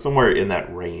 Mm-hmm. So somewhere in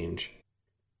that range.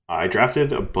 I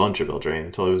drafted a bunch of Eldraine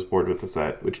until I was bored with the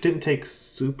set, which didn't take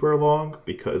super long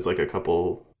because like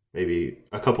maybe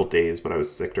a couple days, but I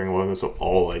was sick during one of them, so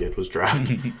all I did was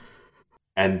draft.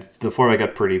 And the format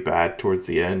got pretty bad towards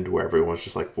the end, where everyone was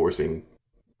just like forcing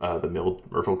the milled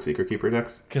Merfolk Secretkeeper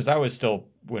decks. Because that was still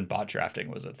when bot drafting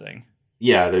was a thing.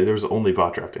 Yeah, there was only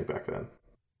bot drafting back then.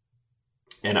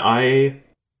 And I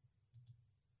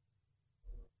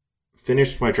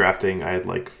finished my drafting. I had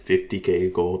like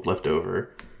 50k gold left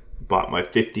over. Bought my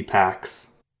 50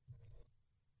 packs.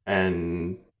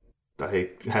 And I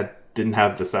didn't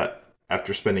have the set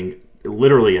after spending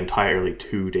literally entirely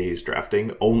 2 days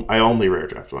drafting. I only rare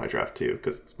draft when I draft too,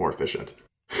 because it's more efficient.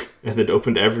 And then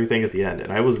opened everything at the end.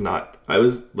 And I was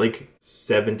like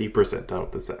 70% done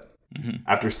with the set. Mm-hmm.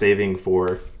 After saving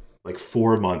for like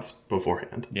 4 months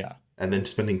beforehand. Yeah. And then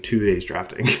spending 2 days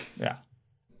drafting. Yeah.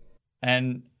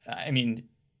 And I mean,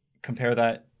 compare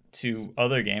that to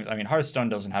other games. I mean, Hearthstone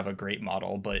doesn't have a great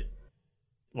model, but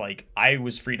like, I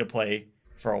was free to play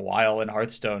for a while in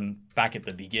Hearthstone back at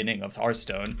the beginning of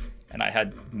Hearthstone, and I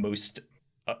had most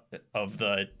of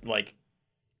the like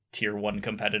tier 1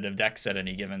 competitive decks at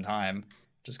any given time,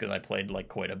 just because I played like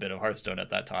quite a bit of Hearthstone at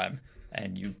that time.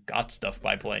 And you got stuff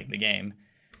by playing the game.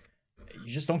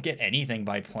 You just don't get anything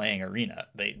by playing Arena.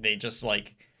 They just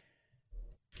like,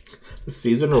 the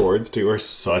season rewards too are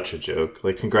such a joke.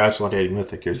 Like, congrats on hitting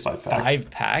Mythic. Here's 5 packs. 5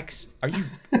 packs? Are you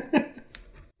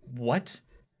what?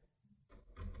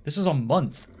 This is a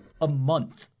month. I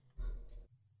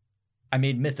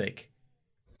made Mythic.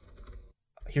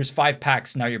 Here's 5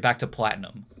 packs. Now you're back to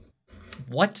Platinum.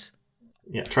 What?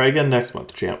 Yeah, try again next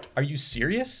month, champ. Are you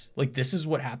serious? Like, this is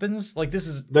what happens? Like, this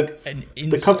is an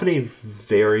insult. The company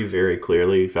very, very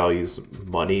clearly values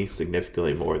money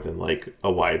significantly more than like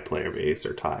a wide player base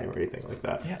or time or anything like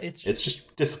that. Yeah, it's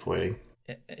just disappointing.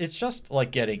 It's just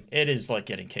like getting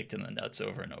kicked in the nuts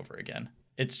over and over again.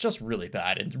 It's just really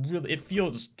bad, and really it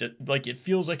feels like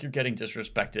you're getting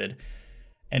disrespected,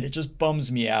 and it just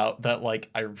bums me out that like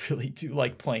I really do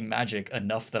like playing Magic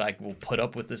enough that I will put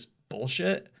up with this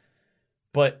bullshit.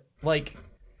 But like,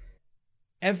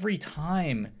 every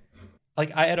time,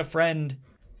 like, I had a friend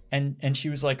and she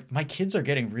was like, my kids are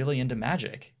getting really into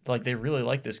Magic. Like, they really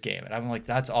like this game. And I'm like,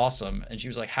 that's awesome. And she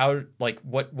was like,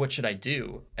 what should I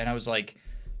do? And I was like,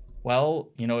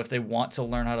 well, you know, if they want to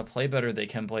learn how to play better, they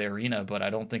can play Arena, but I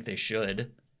don't think they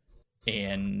should.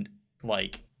 And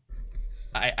like,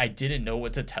 I didn't know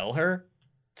what to tell her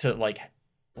to like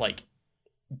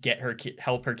get her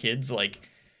help her kids, like,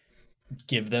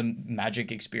 give them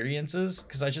Magic experiences,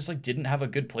 because I just like didn't have a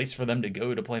good place for them to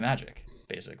go to play Magic,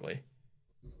 basically.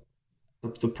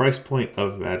 The price point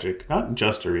of Magic, not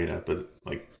just Arena, but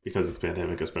like because it's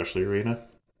pandemic, especially Arena,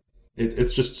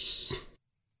 it's just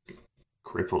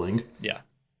crippling. Yeah.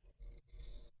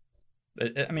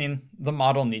 I mean, the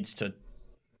model needs to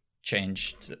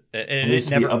change. It needs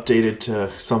to be updated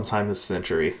to sometime this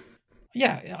century.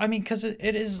 Yeah, I mean, because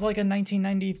it is like a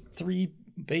 1993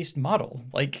 based model.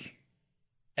 Like,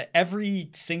 every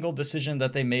single decision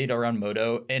that they made around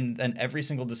Moto and every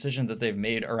single decision that they've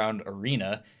made around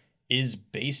Arena is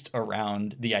based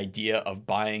around the idea of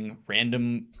buying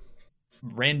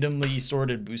randomly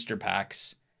sorted booster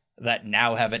packs that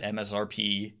now have an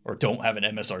MSRP or don't have an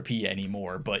MSRP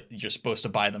anymore, but you're supposed to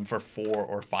buy them for $4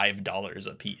 or $5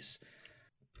 a piece.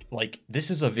 Like, this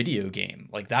is a video game.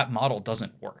 Like, that model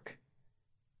doesn't work.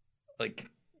 Like,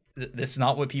 that's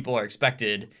not what people are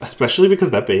expected. Especially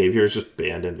because that behavior is just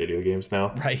banned in video games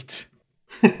now. Right.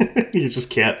 You just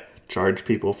can't charge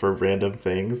people for random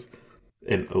things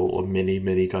in many,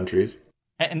 many countries.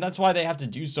 And that's why they have to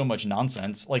do so much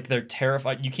nonsense. Like, they're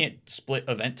terrified. You can't split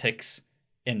event ticks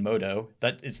in Modo.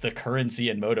 That is the currency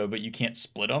in Modo, but you can't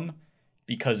split them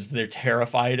because they're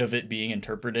terrified of it being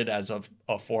interpreted as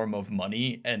a form of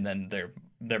money, and then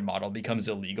their model becomes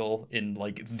illegal in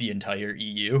like the entire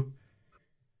EU.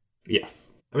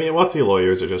 Yes. I mean, WotC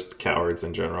lawyers are just cowards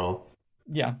in general.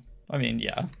 Yeah. I mean,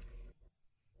 yeah.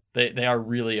 They are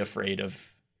really afraid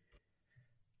of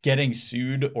getting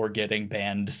sued or getting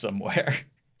banned somewhere.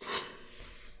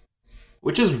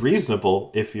 Which is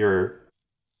reasonable if your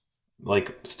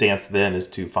like stance then is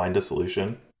to find a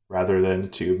solution rather than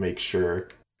to make sure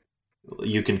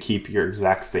you can keep your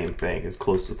exact same thing as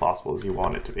close as possible as you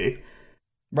want it to be.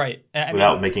 Right.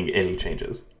 Without making any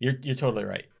changes. You're totally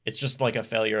right. It's just like a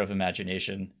failure of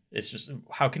imagination. It's just,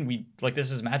 how can we, like, this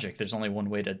is Magic. There's only one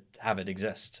way to have it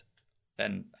exist.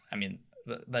 And I mean,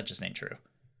 that just ain't true.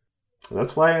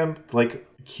 That's why I'm like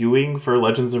queuing for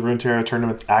Legends of Runeterra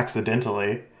tournaments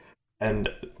accidentally and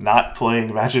not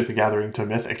playing Magic the Gathering to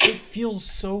Mythic. It feels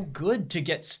so good to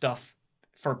get stuff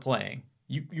for playing.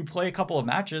 You play a couple of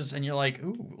matches and you're like,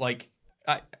 ooh, like,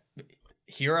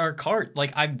 here are cards.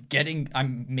 Like,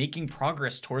 I'm making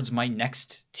progress towards my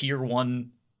next tier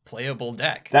 1 playable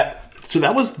deck. So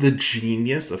that was the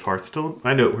genius of Hearthstone.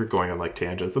 I know we're going on like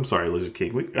tangents. I'm sorry, Lizard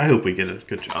King. I hope we get a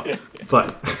good job.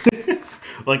 But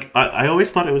like, I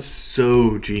always thought it was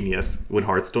so genius when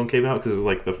Hearthstone came out because it was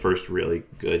like the first really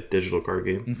good digital card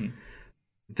game. Mm-hmm.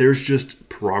 There's just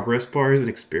progress bars and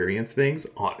experience things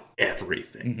on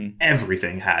everything. Mm-hmm.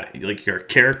 Everything had it. Like, your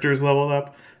characters leveled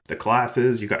up, the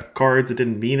classes, you got cards that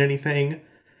didn't mean anything,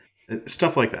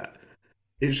 stuff like that.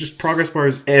 It's just progress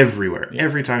bars everywhere. Yeah.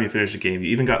 Every time you finish a game, you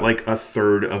even got like a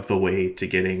third of the way to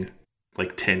getting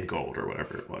like 10 gold or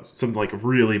whatever it was. Some like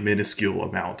really minuscule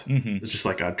amount. Mm-hmm. It's just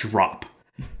like a drop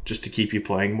just to keep you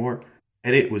playing more.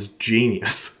 And it was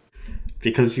genius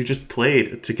because you just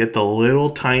played to get the little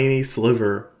tiny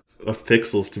sliver of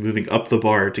pixels to moving up the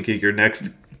bar to get your next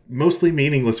mostly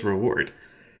meaningless reward.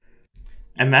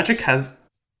 And Magic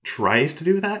tries to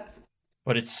do that.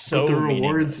 But it's so the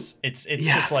rewards, it's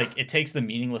just like, it takes the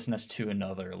meaninglessness to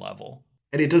another level.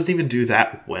 And it doesn't even do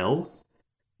that well,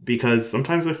 because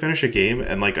sometimes I finish a game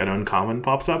and like an uncommon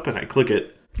pops up and I click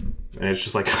it and it's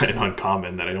just like an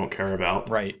uncommon that I don't care about.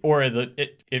 Right. Or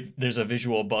if there's a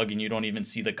visual bug and you don't even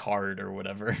see the card or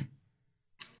whatever.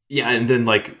 Yeah, and then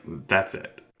like that's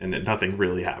it. And nothing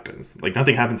really happens. Like,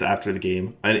 nothing happens after the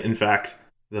game. And in fact,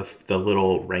 the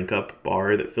little rank up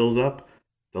bar that fills up,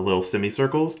 the little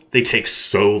semicircles, they take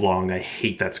so long. I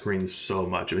hate that screen so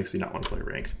much. It makes me not want to play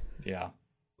ranked. Yeah.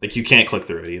 Like, you can't click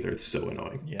through it either. It's so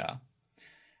annoying. Yeah.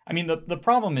 I mean, the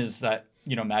problem is that,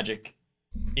 Magic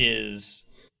is,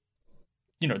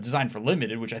 designed for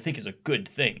limited, which I think is a good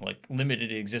thing. Like,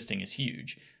 limited existing is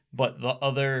huge. But the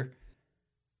other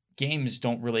games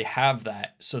don't really have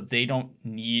that. So they don't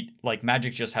need, like,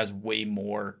 Magic just has way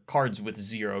more cards with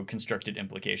zero constructed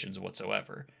implications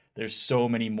whatsoever. There's so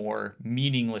many more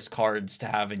meaningless cards to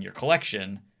have in your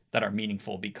collection that are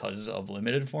meaningful because of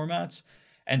limited formats.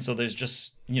 And so there's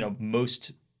just,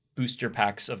 most booster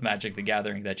packs of Magic the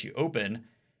Gathering that you open,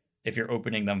 if you're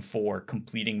opening them for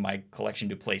completing my collection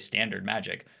to play standard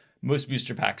Magic, most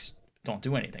booster packs don't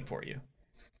do anything for you.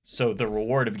 So the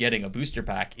reward of getting a booster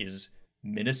pack is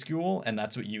minuscule, and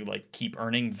that's what you like keep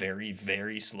earning very,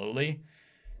 very slowly.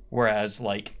 Whereas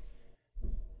like,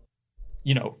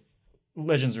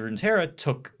 Legends of Runeterra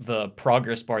took the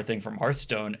progress bar thing from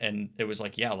Hearthstone, and it was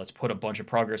like, yeah, let's put a bunch of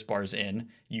progress bars in.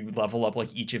 You level up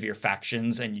like each of your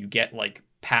factions, and you get like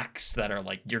packs that are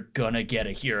like, you're gonna get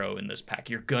a hero in this pack,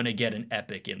 you're gonna get an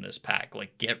epic in this pack.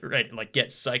 Like, get ready, like get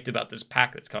psyched about this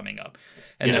pack that's coming up.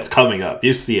 And it's coming up.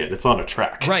 You see it. It's on a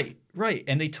track. Right.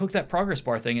 And they took that progress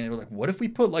bar thing and they were like, what if we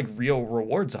put like real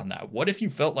rewards on that? What if you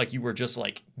felt like you were just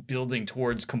like building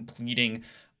towards completing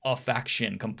a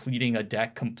faction, completing a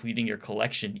deck, completing your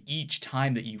collection? Each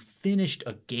time that you finished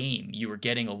a game, you were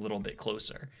getting a little bit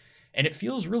closer. And it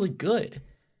feels really good.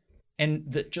 And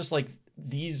that just like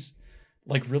these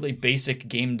like really basic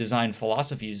game design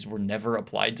philosophies were never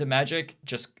applied to Magic,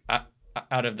 just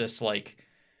out of this like,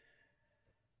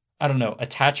 I don't know,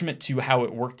 attachment to how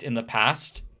it worked in the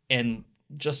past and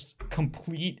just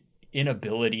complete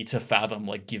inability to fathom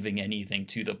like giving anything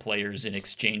to the players in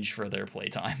exchange for their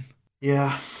playtime.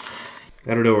 Yeah.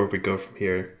 I don't know where we go from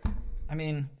here. I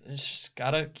mean, it's just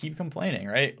gotta keep complaining,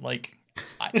 right? Like,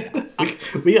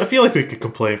 I feel like we could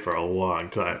complain for a long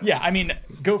time. Yeah, I mean,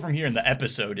 go from here in the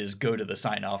episode is go to the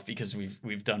sign off because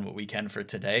we've done what we can for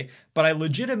today. But I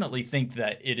legitimately think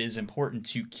that it is important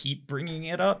to keep bringing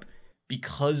it up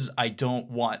because I don't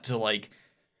want to like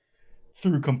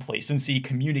through complacency,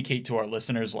 communicate to our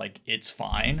listeners like it's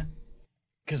fine.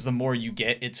 Because the more you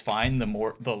get, it's fine.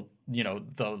 The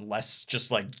less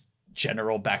just like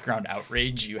general background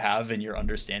outrage you have in your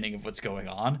understanding of what's going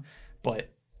on. But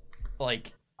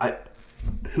like,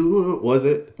 who was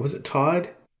it? Was it Todd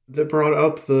that brought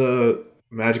up the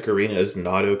Magic Arena is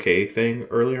not okay thing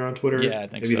earlier on Twitter? Yeah, I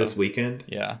think maybe this weekend.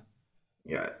 Yeah.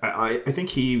 I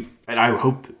think and I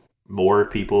hope more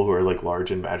people who are like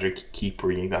large in Magic keep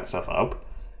bringing that stuff up,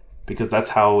 because that's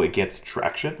how it gets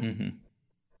traction. Mm-hmm.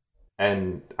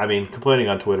 And I mean, complaining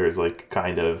on Twitter is like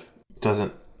kind of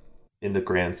doesn't, in the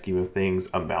grand scheme of things,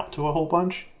 amount to a whole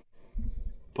bunch.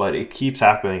 But it keeps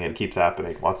happening and keeps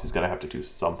happening. WotC's gonna have to do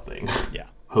something. Yeah.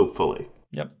 Hopefully.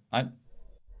 Yep.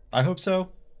 I hope so.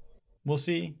 We'll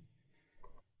see.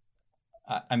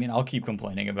 I mean, I'll keep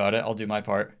complaining about it. I'll do my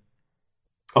part.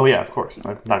 Oh yeah, of course.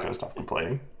 I'm not gonna stop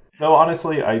complaining. Though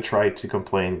honestly, I try to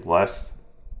complain less.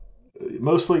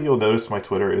 Mostly, you'll notice my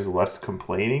Twitter is less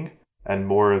complaining and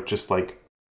more of just like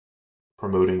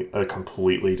promoting a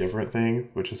completely different thing,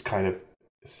 which is kind of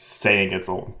saying its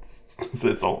own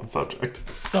subject.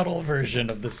 Subtle version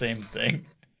of the same thing.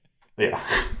 Yeah.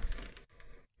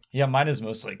 Yeah, mine is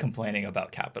mostly complaining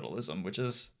about capitalism, which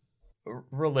is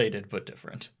related but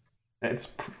different.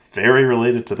 It's very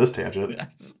related to this tangent.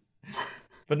 Yes.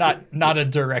 But not a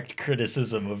direct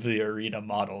criticism of the arena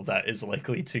model that is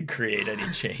likely to create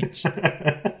any change.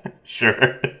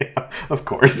 Sure. Of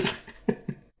course.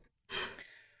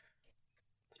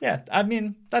 Yeah, I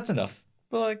mean, that's enough.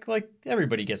 But like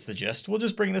everybody gets the gist. We'll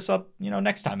just bring this up,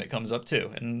 next time it comes up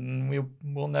too, and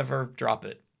we'll never drop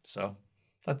it. So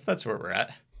that's where we're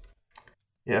at.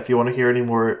 Yeah, if you want to hear any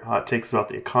more hot takes about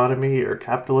the economy or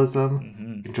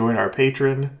capitalism, you can join our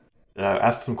Patreon.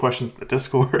 Ask some questions in the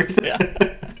Discord. Yeah.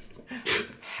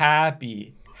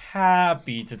 Happy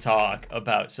to talk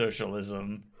about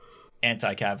socialism,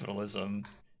 anti-capitalism,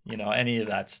 any of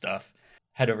that stuff.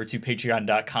 Head over to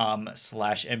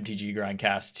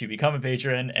patreon.com/mtggrindcast to become a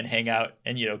patron and hang out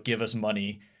and, give us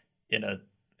money in a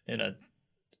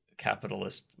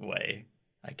capitalist way,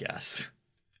 I guess.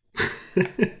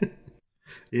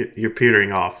 You're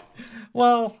petering off.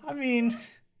 Well, I mean,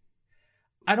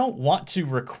 I don't want to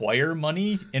require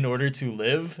money in order to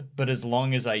live, but as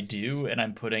long as I do and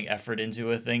I'm putting effort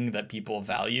into a thing that people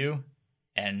value,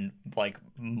 and like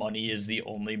money is the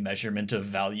only measurement of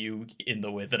value in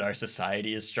the way that our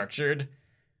society is structured,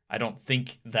 I don't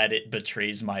think that it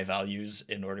betrays my values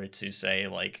in order to say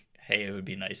like, hey, it would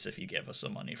be nice if you gave us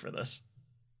some money for this.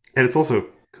 And it's also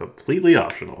completely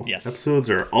optional. Yes. Episodes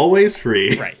are always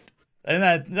free. Right.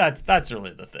 And that's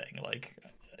really the thing. Like,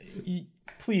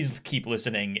 please keep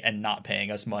listening and not paying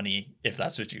us money if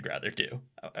that's what you'd rather do.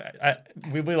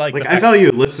 We like I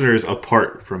value listeners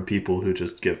apart from people who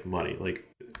just give money. Like,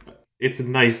 it's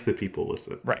nice that people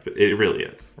listen. Right. It really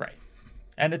is. Right.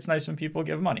 And it's nice when people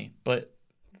give money, but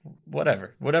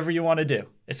whatever you want to do.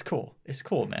 It's cool,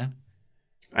 man.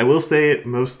 I will say,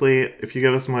 mostly, if you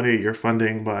give us money, you're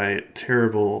funding my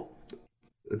terrible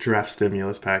draft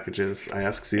stimulus packages I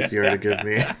ask CCR to give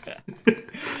me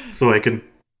so I can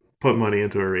put money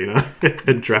into Arena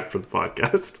and draft for the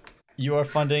podcast. You are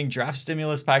funding draft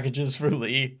stimulus packages for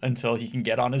Lee until he can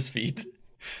get on his feet.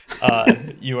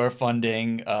 You are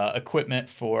funding equipment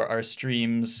for our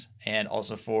streams and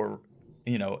also for,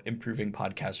 improving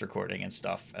podcast recording and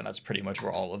stuff. And that's pretty much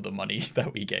where all of the money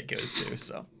that we get goes to.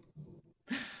 So,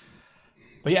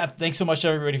 but yeah, thanks so much to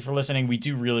everybody for listening. We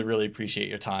do really, really appreciate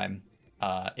your time.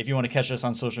 If you want to catch us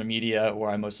on social media, where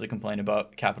I mostly complain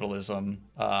about capitalism,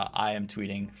 I am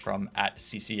tweeting from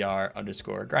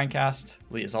 @CCR_Grindcast.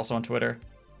 Lee is also on Twitter.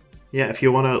 Yeah, if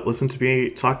you want to listen to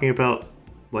me talking about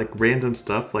like random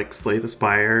stuff like Slay the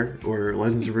Spire or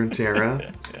Legends of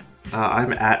Runeterra,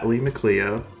 I'm @Lee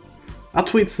McLeo. I'll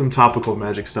tweet some topical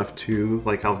Magic stuff too,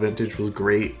 like how Vintage was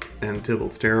great and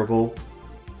Tybalt's terrible.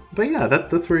 But yeah,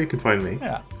 that's where you can find me.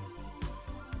 Yeah.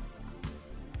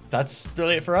 That's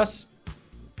really it for us.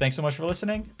 Thanks so much for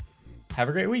listening. Have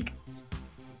a great week.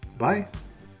 Bye.